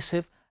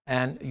cohesive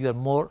and you are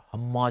more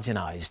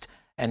homogenized,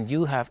 and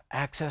you have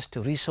access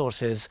to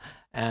resources,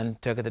 and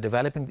the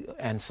developing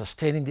and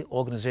sustaining the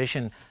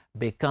organization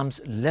becomes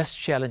less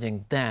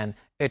challenging than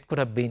it could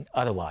have been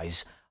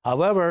otherwise.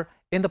 However,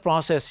 in the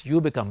process, you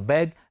become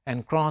big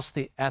and cross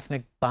the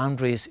ethnic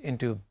boundaries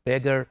into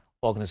bigger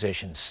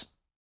organizations.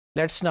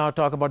 Let's now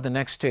talk about the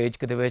next stage,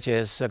 which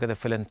is the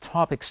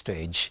philanthropic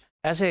stage.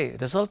 As a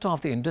result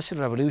of the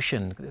Industrial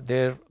Revolution,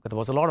 there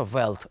was a lot of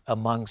wealth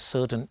among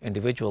certain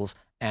individuals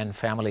and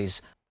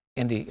families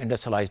in the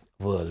industrialized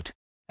world.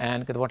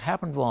 And what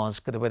happened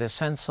was, with a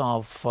sense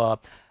of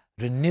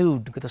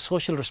renewed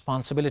social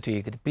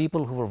responsibility, the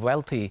people who were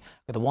wealthy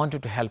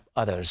wanted to help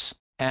others.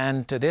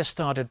 And they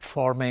started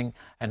forming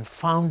and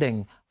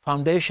founding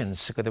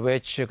foundations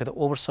which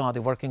oversaw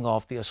the working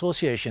of the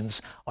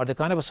associations, or the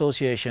kind of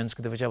associations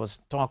which I was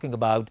talking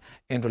about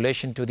in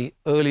relation to the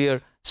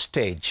earlier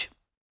stage.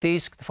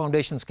 These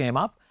foundations came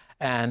up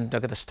and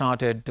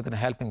started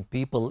helping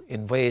people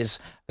in ways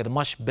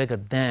much bigger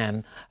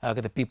than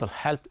the people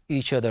helped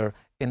each other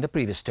in the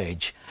previous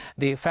stage.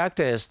 The fact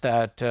is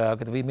that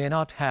we may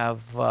not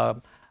have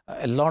a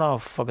lot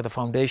of the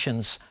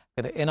foundations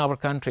in our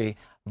country,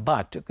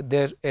 but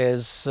there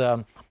is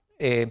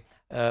a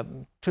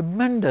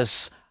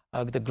tremendous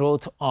the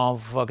growth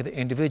of the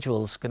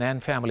individuals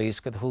and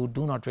families who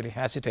do not really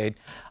hesitate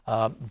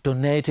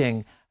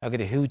donating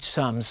the huge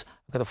sums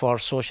for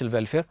social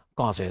welfare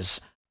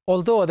causes.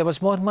 Although there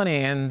was more money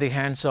in the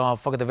hands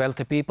of the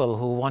wealthy people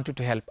who wanted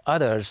to help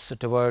others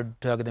toward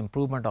the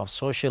improvement of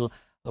social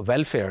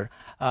welfare,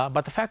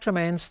 but the fact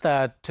remains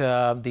that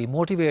the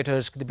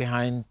motivators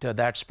behind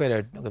that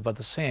spirit were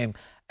the same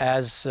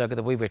as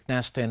we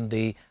witnessed in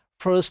the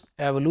first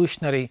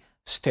evolutionary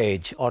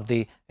stage, or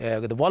the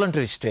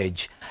voluntary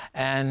stage,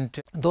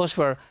 and those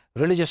were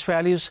religious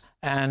values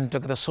and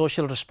the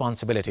social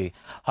responsibility.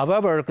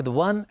 However, the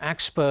one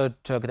expert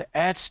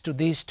adds to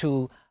these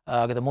two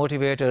the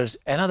motivators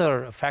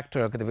another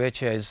factor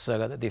which is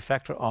the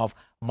factor of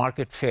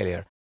market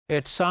failure.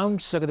 It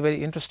sounds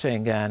very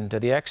interesting, and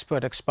the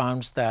expert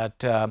expounds that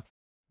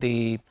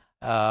the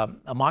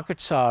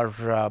markets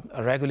are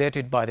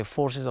regulated by the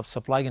forces of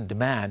supply and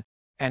demand,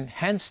 and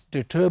hence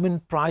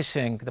determine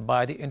pricing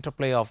by the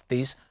interplay of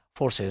these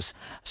forces.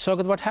 So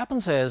what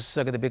happens is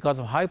because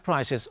of high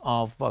prices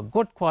of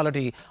good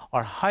quality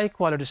or high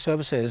quality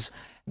services,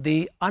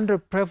 the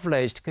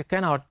underprivileged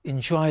cannot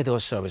enjoy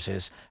those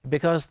services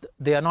because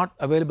they are not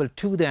available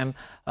to them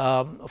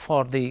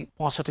for the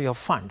paucity of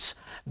funds.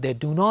 They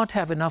do not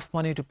have enough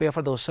money to pay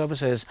for those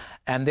services,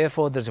 and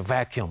therefore there's a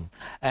vacuum.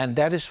 And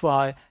that is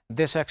why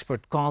this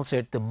expert calls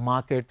it the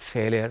market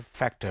failure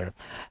factor.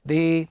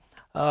 The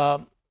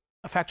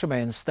fact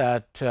remains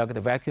that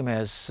the vacuum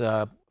is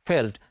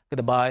filled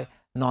by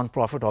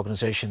non-profit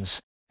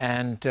organizations.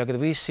 And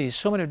we see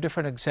so many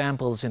different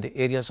examples in the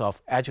areas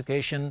of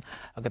education,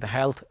 the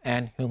health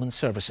and human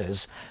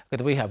services.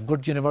 We have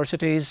good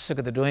universities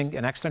doing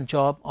an excellent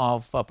job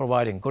of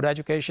providing good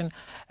education,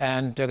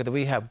 and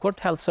we have good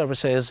health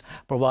services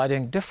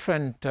providing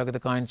different the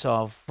kinds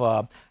of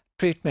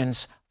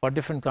treatments for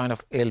different kind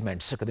of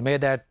ailments. May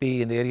that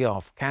be in the area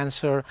of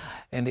cancer,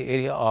 in the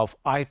area of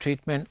eye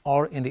treatment,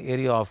 or in the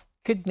area of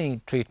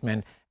kidney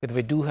treatment.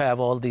 We do have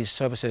all these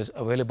services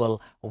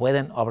available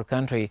within our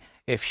country.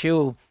 If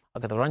you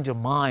run your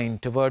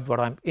mind toward what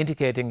I'm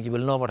indicating, you will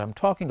know what I'm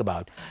talking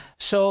about.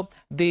 So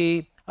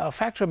the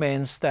fact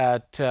remains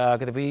that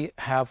we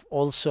have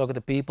also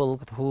the people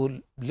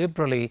who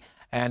liberally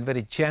and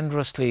very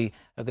generously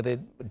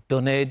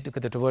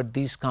donate toward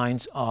these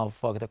kinds of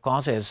the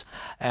causes,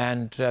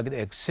 and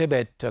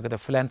exhibit the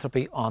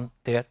philanthropy on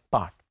their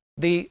part.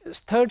 The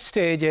third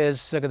stage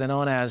is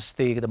known as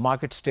the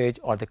market stage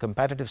or the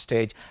competitive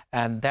stage,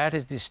 and that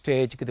is the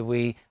stage that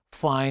we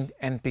find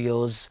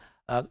NPOs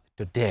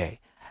today.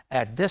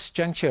 At this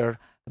juncture,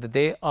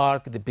 they are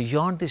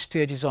beyond the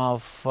stages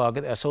of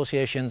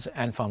associations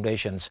and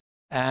foundations,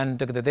 and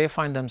they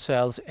find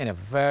themselves in a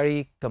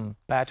very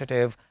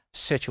competitive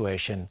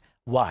situation.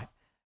 Why?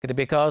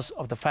 Because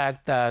of the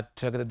fact that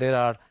there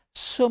are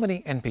so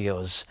many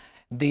NPOs.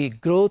 The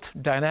growth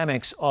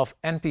dynamics of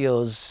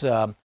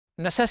NPOs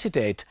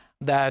necessitate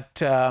that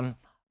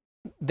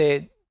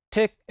they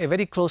take a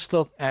very close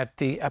look at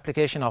the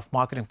application of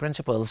marketing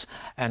principles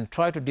and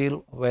try to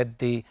deal with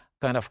the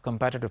kind of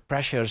competitive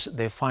pressures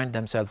they find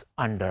themselves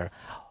under.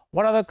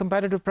 What are the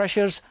competitive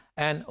pressures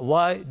and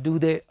why do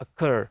they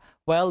occur?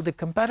 Well, the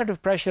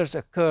competitive pressures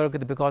occur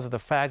because of the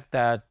fact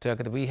that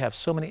we have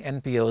so many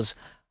NPOs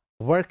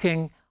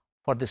working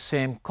for the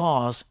same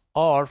cause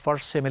or for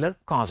similar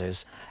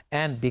causes.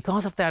 And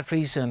because of that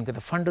reason, the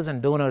funders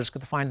and donors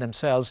could find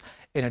themselves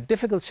in a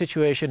difficult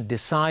situation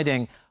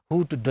deciding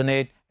who to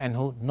donate and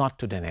who not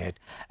to donate.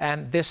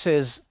 And this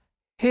is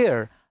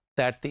here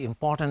that the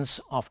importance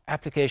of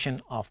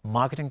application of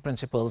marketing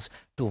principles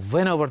to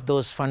win over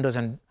those funders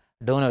and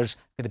donors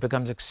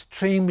becomes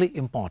extremely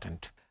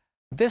important.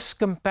 This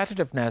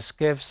competitiveness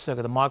gives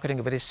the marketing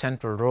a very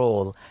central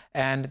role,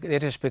 and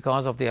it is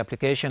because of the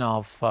application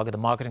of the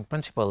marketing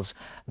principles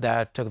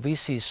that we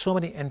see so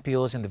many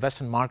NPOs in the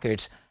Western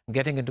markets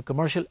getting into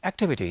commercial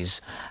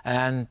activities.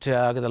 And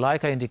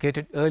like I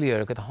indicated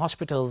earlier, the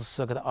hospitals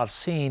are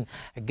seen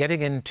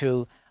getting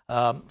into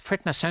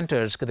fitness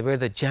centers where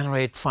they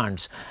generate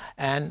funds.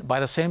 And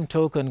by the same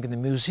token, the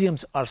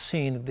museums are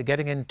seen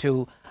getting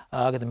into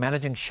the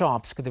managing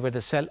shops where they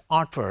sell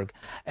artwork,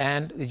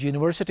 and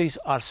universities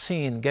are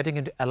seen getting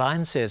into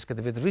alliances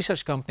with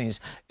research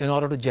companies in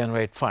order to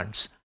generate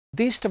funds.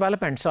 These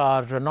developments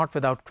are not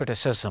without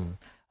criticism.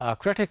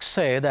 Critics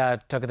say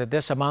that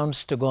this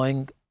amounts to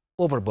going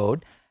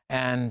overboard,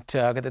 and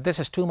this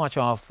is too much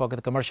of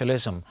the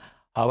commercialism.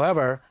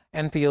 However,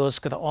 NPOs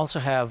could also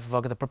have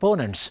the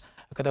proponents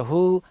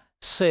who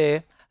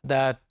say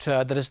that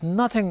there is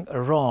nothing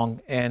wrong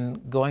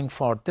in going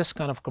for this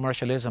kind of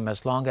commercialism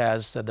as long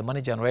as the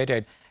money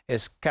generated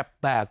is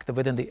kept back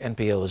within the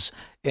NPOs.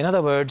 In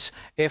other words,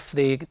 if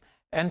the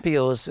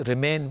NPOs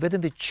remain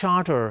within the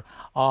charter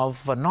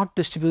of not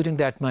distributing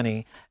that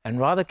money and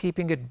rather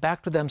keeping it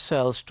back to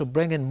themselves to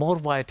bring in more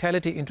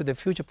vitality into the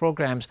future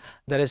programs,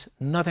 there is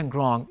nothing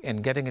wrong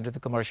in getting into the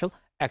commercial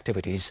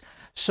activities.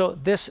 So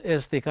this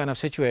is the kind of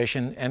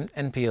situation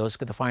NPOs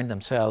could find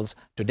themselves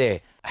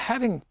today.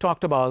 Having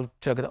talked about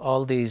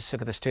all these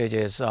the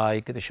stages,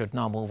 I should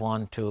now move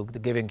on to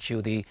giving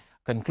you the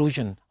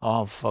conclusion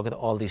of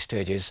all these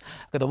stages.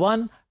 The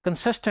one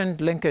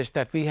consistent linkage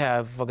that we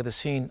have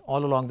seen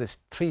all along these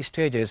three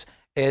stages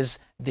is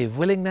the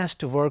willingness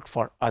to work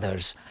for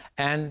others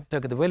and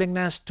the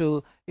willingness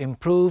to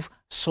improve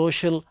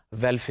social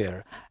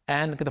welfare.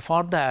 And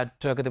for that,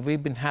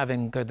 we've been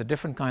having the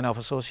different kind of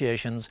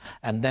associations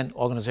and then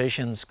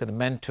organizations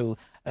meant to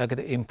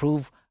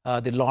improve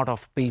the lot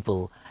of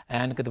people.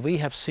 And we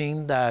have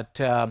seen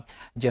that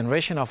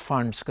generation of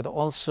funds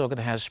also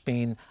has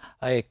been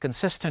a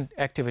consistent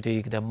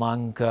activity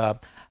among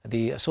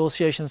the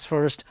associations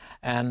first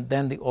and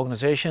then the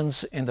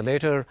organizations in the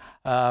later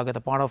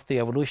the part of the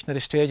evolutionary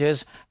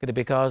stages,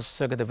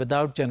 because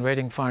without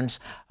generating funds,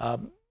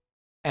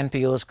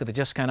 NPOs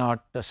just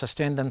cannot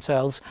sustain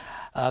themselves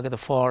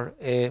for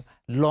a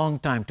long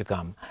time to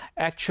come.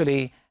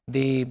 Actually,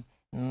 the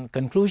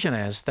conclusion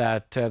is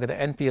that the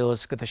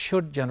NPOs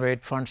should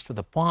generate funds to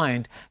the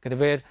point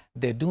where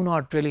they do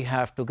not really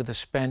have to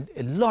spend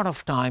a lot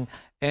of time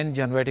in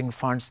generating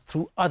funds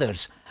through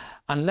others,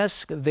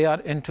 unless they are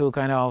into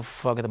kind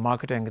of the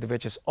marketing,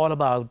 which is all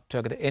about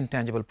the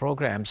intangible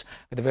programs,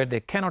 where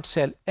they cannot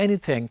sell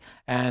anything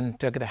and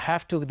they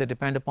have to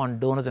depend upon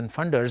donors and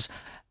funders.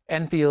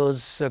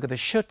 NPOs they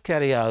should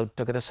carry out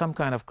some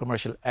kind of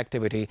commercial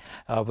activity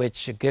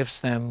which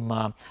gives them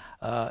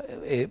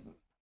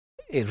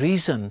a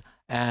reason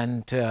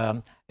and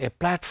a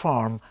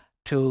platform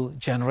to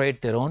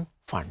generate their own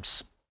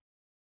funds.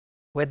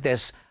 With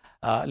this,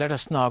 let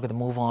us now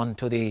move on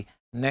to the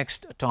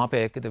next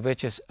topic,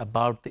 which is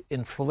about the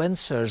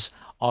influencers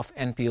of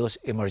NPOs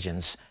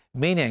emergence.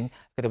 Meaning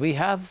that we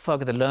have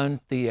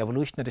learned the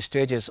evolutionary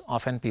stages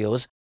of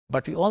NPOs,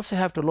 but we also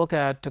have to look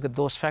at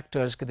those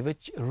factors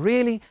which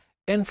really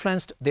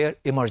influenced their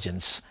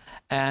emergence.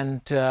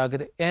 And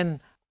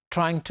in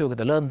trying to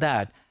learn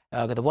that,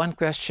 the one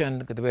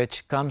question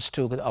which comes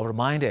to our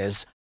mind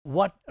is,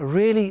 what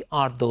really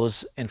are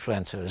those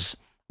influencers?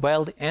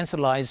 Well, the answer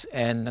lies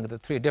in the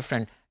three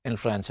different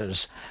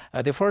influencers.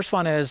 The first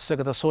one is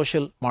the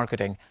social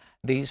marketing.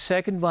 The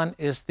second one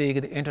is the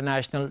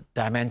international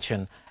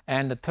dimension.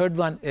 And the third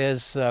one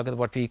is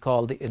what we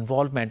call the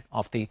involvement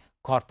of the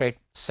corporate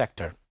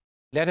sector.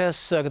 Let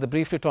us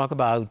briefly talk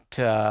about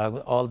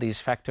all these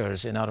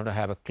factors in order to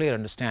have a clear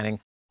understanding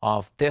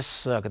of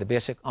this, the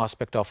basic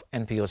aspect of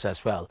NPOs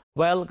as well.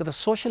 Well, the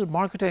social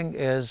marketing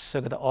is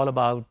all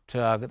about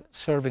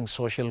serving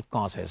social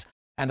causes.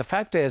 And the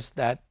fact is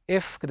that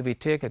if we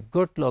take a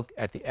good look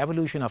at the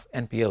evolution of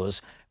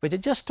NPOs, which I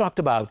just talked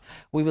about,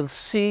 we will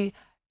see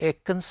a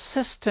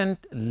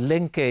consistent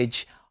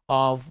linkage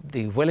of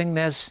the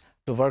willingness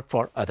to work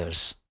for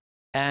others.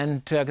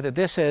 And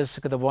this is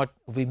what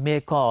we may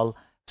call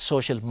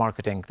social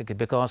marketing,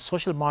 because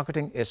social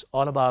marketing is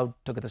all about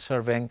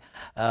serving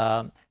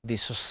the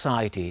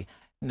society,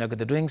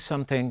 doing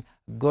something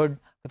good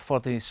for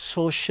the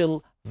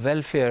social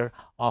welfare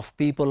of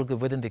people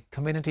within the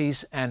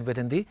communities and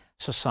within the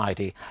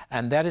society.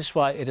 And that is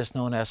why it is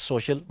known as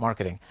social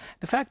marketing.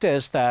 The fact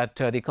is that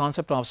the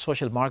concept of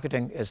social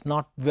marketing is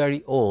not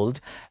very old.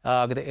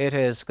 It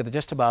is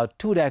just about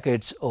 2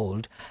 decades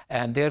old,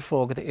 and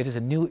therefore it is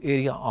a new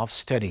area of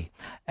study,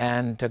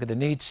 and it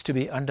needs to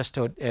be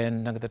understood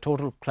in the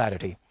total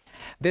clarity.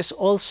 This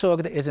also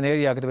is an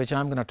area which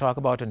I'm going to talk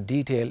about in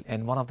detail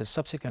in one of the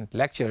subsequent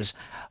lectures.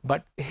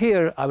 But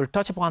here I will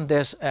touch upon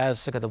this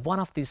as one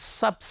of the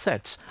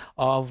subsets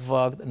of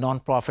the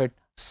non-profit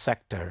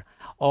sector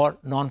or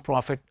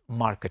non-profit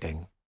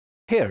marketing.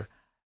 Here,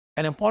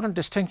 an important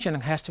distinction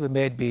has to be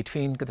made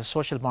between the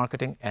social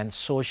marketing and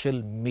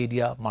social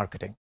media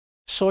marketing.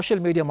 Social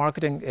media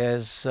marketing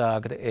is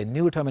a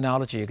new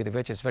terminology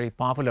which is very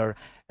popular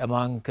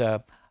among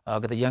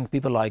the young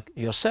people like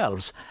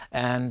yourselves.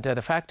 And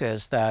the fact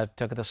is that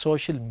the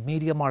social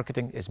media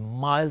marketing is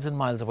miles and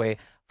miles away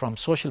from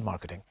social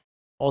marketing.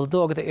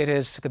 Although it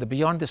is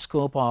beyond the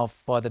scope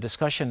of the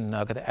discussion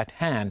at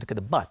hand,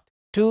 but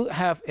to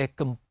have a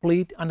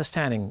complete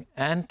understanding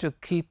and to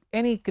keep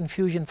any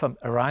confusion from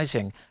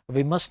arising,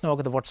 we must know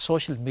what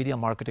social media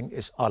marketing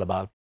is all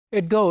about.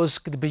 It goes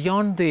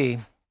beyond the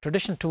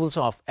traditional tools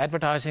of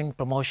advertising,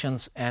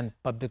 promotions, and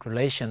public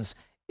relations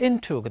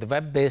into the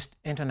web-based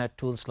internet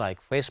tools like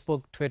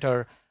Facebook,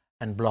 Twitter,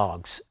 and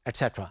blogs,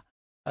 etc.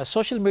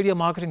 Social media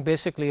marketing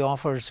basically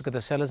offers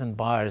the sellers and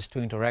buyers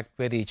to interact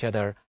with each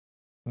other,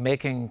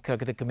 making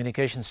the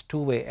communications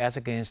two-way as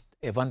against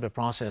a one-way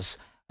process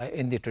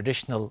in the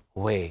traditional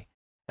way.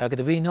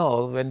 We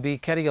know when we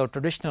carry out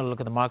traditional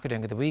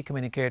marketing, we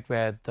communicate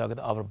with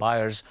our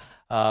buyers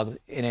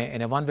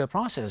in a one-way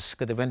process.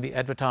 When we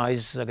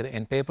advertise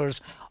in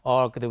papers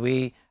or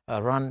we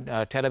run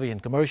television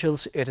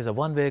commercials, it is a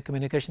one-way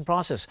communication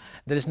process.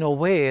 There is no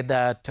way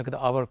that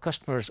our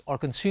customers or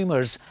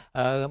consumers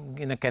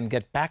can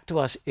get back to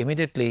us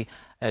immediately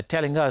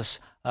telling us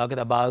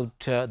about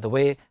the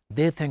way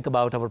they think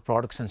about our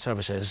products and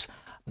services.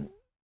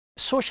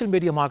 Social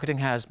media marketing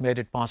has made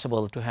it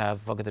possible to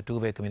have the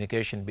two-way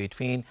communication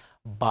between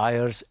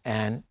buyers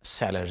and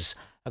sellers.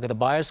 The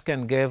buyers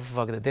can give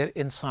their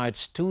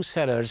insights to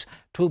sellers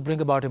to bring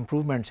about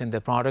improvements in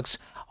their products,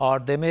 or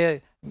they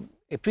may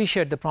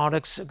appreciate the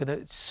products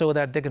so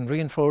that they can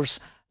reinforce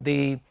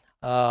the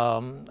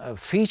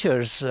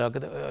features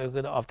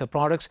of the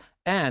products,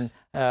 and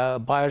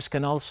buyers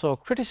can also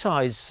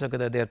criticize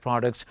their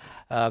products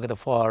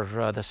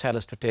for the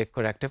sellers to take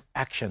corrective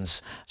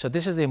actions. So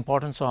this is the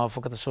importance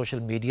of the social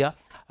media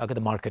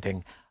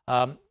marketing.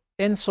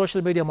 In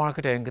social media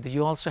marketing,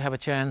 you also have a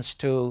chance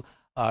to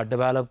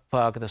develop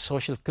the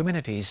social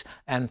communities,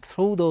 and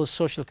through those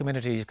social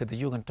communities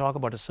you can talk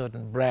about a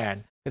certain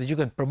brand. You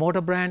can promote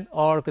a brand,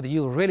 or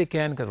you really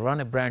can run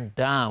a brand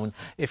down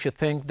if you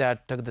think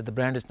that the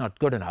brand is not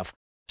good enough.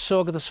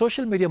 So the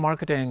social media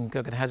marketing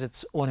has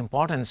its own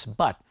importance,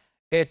 but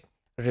it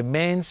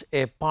remains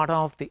a part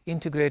of the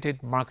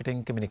integrated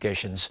marketing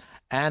communications,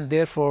 and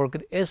therefore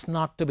it is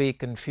not to be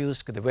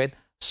confused with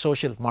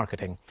social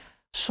marketing.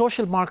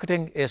 Social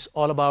marketing is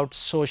all about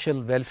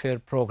social welfare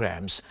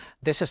programs.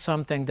 This is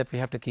something that we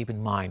have to keep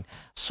in mind.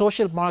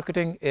 Social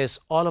marketing is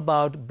all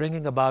about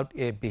bringing about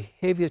a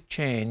behavior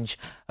change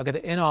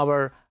in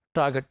our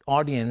target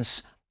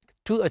audience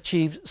to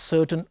achieve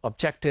certain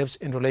objectives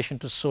in relation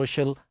to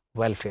social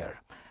welfare.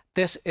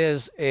 This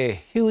is a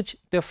huge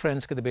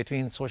difference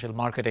between social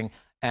marketing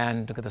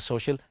and the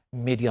social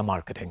media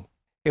marketing.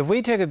 If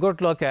we take a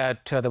good look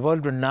at the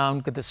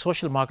world-renowned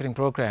social marketing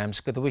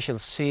programs, we shall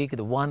see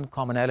the one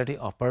commonality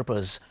of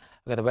purpose,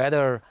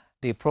 whether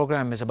the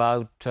program is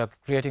about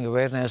creating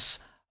awareness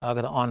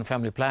on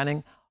family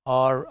planning,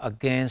 or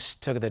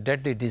against the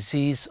deadly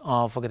disease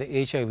of the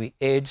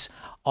HIV/AIDS,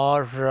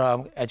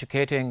 or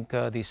educating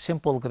the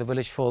simple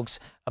village folks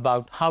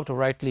about how to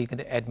rightly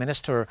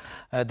administer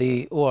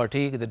the ORT,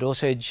 the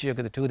dosage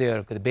to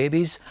their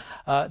babies.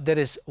 There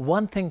is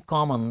one thing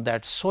common,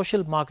 that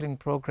social marketing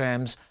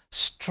programs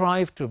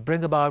strive to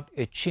bring about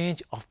a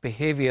change of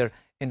behavior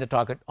in the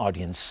target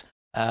audience.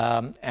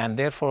 And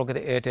therefore,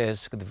 it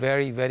is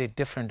very, very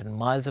different and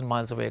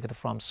miles away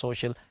from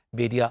social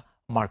media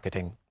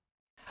marketing.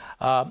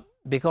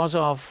 Because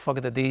of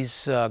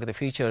these the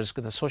features,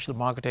 the social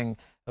marketing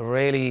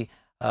really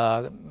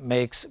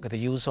makes the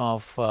use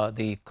of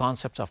the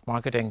concepts of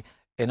marketing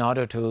in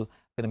order to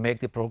make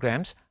the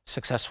programs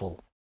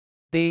successful.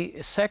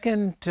 The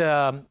second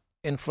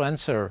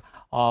influencer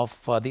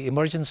of the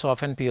emergence of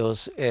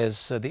NPOs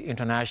is the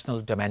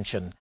international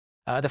dimension.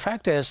 The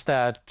fact is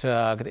that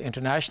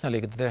internationally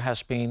there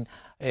has been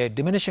a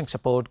diminishing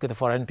support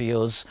for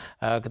NPOs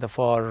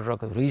for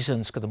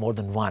reasons more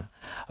than one.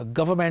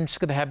 Governments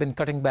have been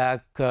cutting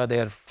back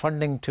their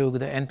funding to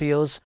the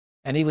NPOs,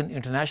 and even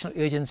international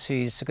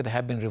agencies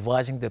have been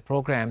revising their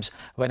programs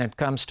when it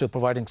comes to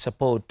providing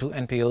support to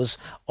NPOs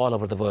all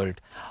over the world.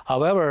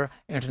 However,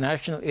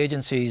 international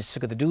agencies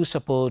do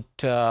support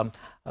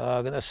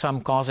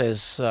some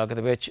causes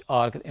which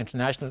are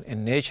international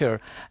in nature.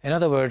 In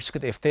other words,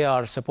 if they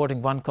are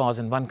supporting one cause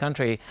in one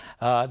country,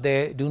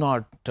 they do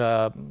not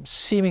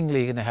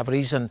seemingly have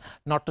reason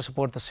not to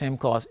support the same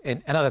cause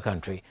in another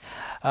country.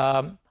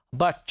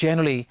 But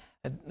generally,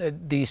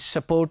 the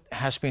support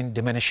has been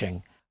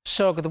diminishing.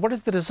 So what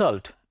is the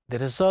result? The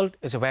result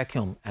is a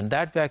vacuum, and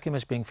that vacuum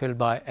is being filled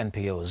by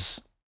NPOs.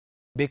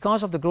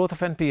 Because of the growth of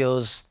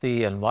NPOs,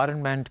 the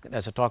environment,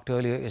 as I talked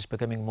earlier, is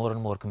becoming more and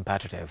more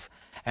competitive.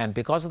 And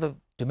because of the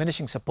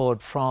diminishing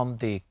support from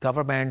the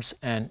governments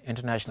and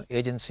international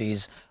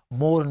agencies,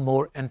 more and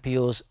more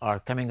NPOs are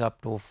coming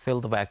up to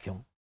fill the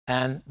vacuum.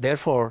 And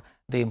therefore,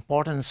 the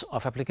importance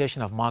of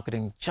application of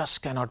marketing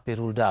just cannot be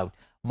ruled out.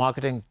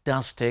 Marketing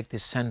does take the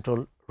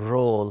central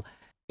role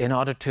in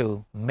order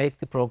to make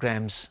the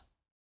programs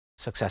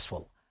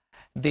successful.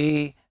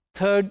 The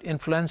third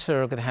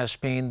influencer has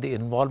been the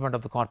involvement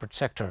of the corporate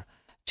sector.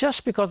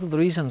 Just because of the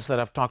reasons that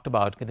I've talked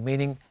about,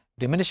 meaning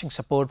diminishing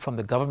support from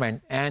the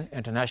government and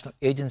international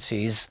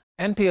agencies,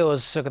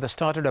 NPOs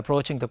started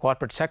approaching the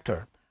corporate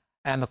sector.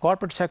 And the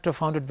corporate sector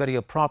found it very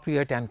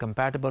appropriate and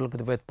compatible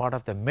with part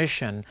of the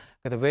mission,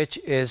 which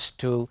is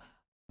to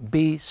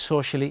be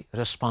socially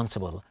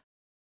responsible.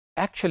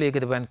 Actually,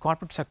 when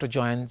corporate sector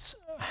joins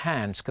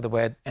hands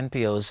with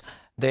NPOs,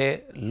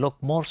 they look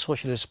more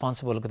socially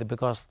responsible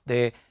because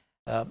they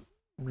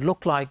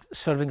look like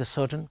serving a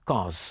certain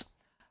cause.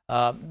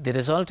 The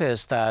result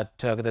is that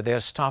their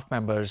staff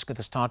members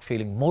start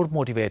feeling more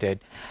motivated,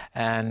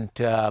 and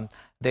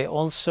they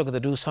also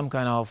do some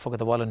kind of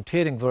the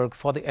volunteering work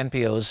for the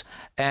NPOs,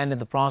 and in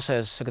the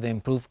process they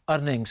improve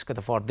earnings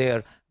for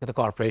their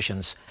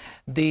corporations.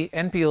 The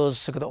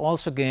NPOs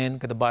also gain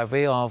by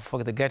way of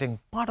getting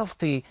part of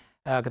the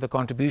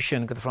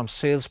contribution from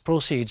sales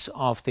proceeds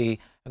of the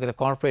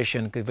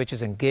corporation which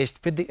is engaged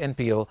with the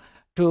NPO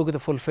to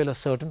fulfill a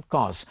certain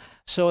cause.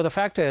 So the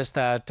fact is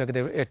that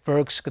it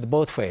works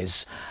both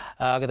ways.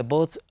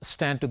 Both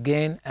stand to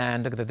gain,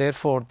 and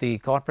therefore the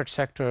corporate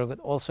sector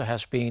also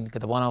has been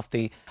one of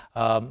the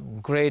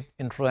great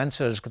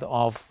influencers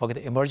of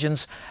the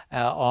emergence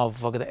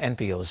of the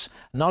NPOs.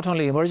 Not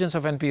only emergence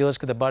of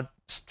NPOs, but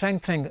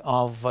strengthening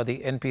of the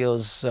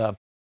NPOs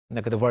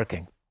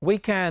working. We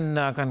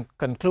can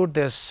conclude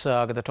this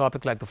the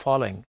topic like the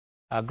following.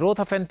 Growth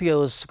of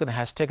NPOs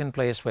has taken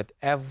place with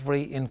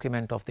every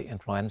increment of the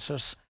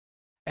influencers.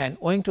 And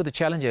owing to the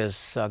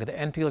challenges, the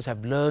NPOs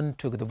have learned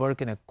to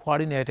work in a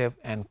coordinative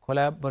and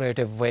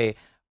collaborative way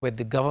with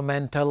the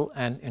governmental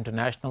and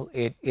international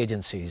aid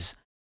agencies.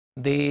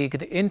 The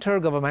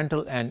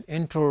intergovernmental and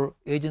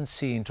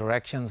interagency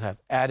interactions have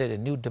added a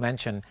new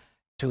dimension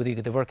to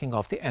the working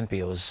of the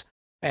NPOs.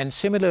 And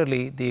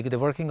similarly, the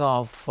working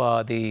of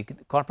the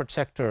corporate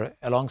sector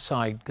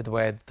alongside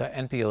with the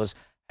NPOs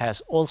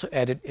has also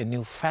added a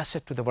new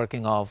facet to the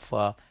working of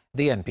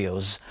the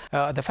NPOs.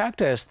 The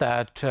fact is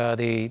that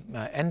the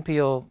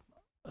NPO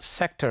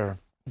sector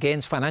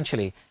gains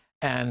financially,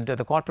 and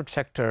the corporate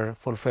sector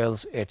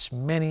fulfills its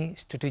many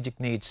strategic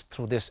needs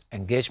through this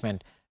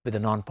engagement with the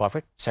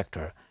non-profit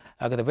sector.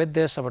 With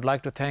this, I would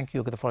like to thank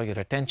you for your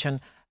attention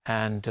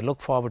and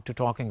look forward to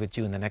talking with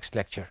you in the next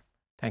lecture.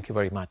 Thank you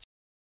very much.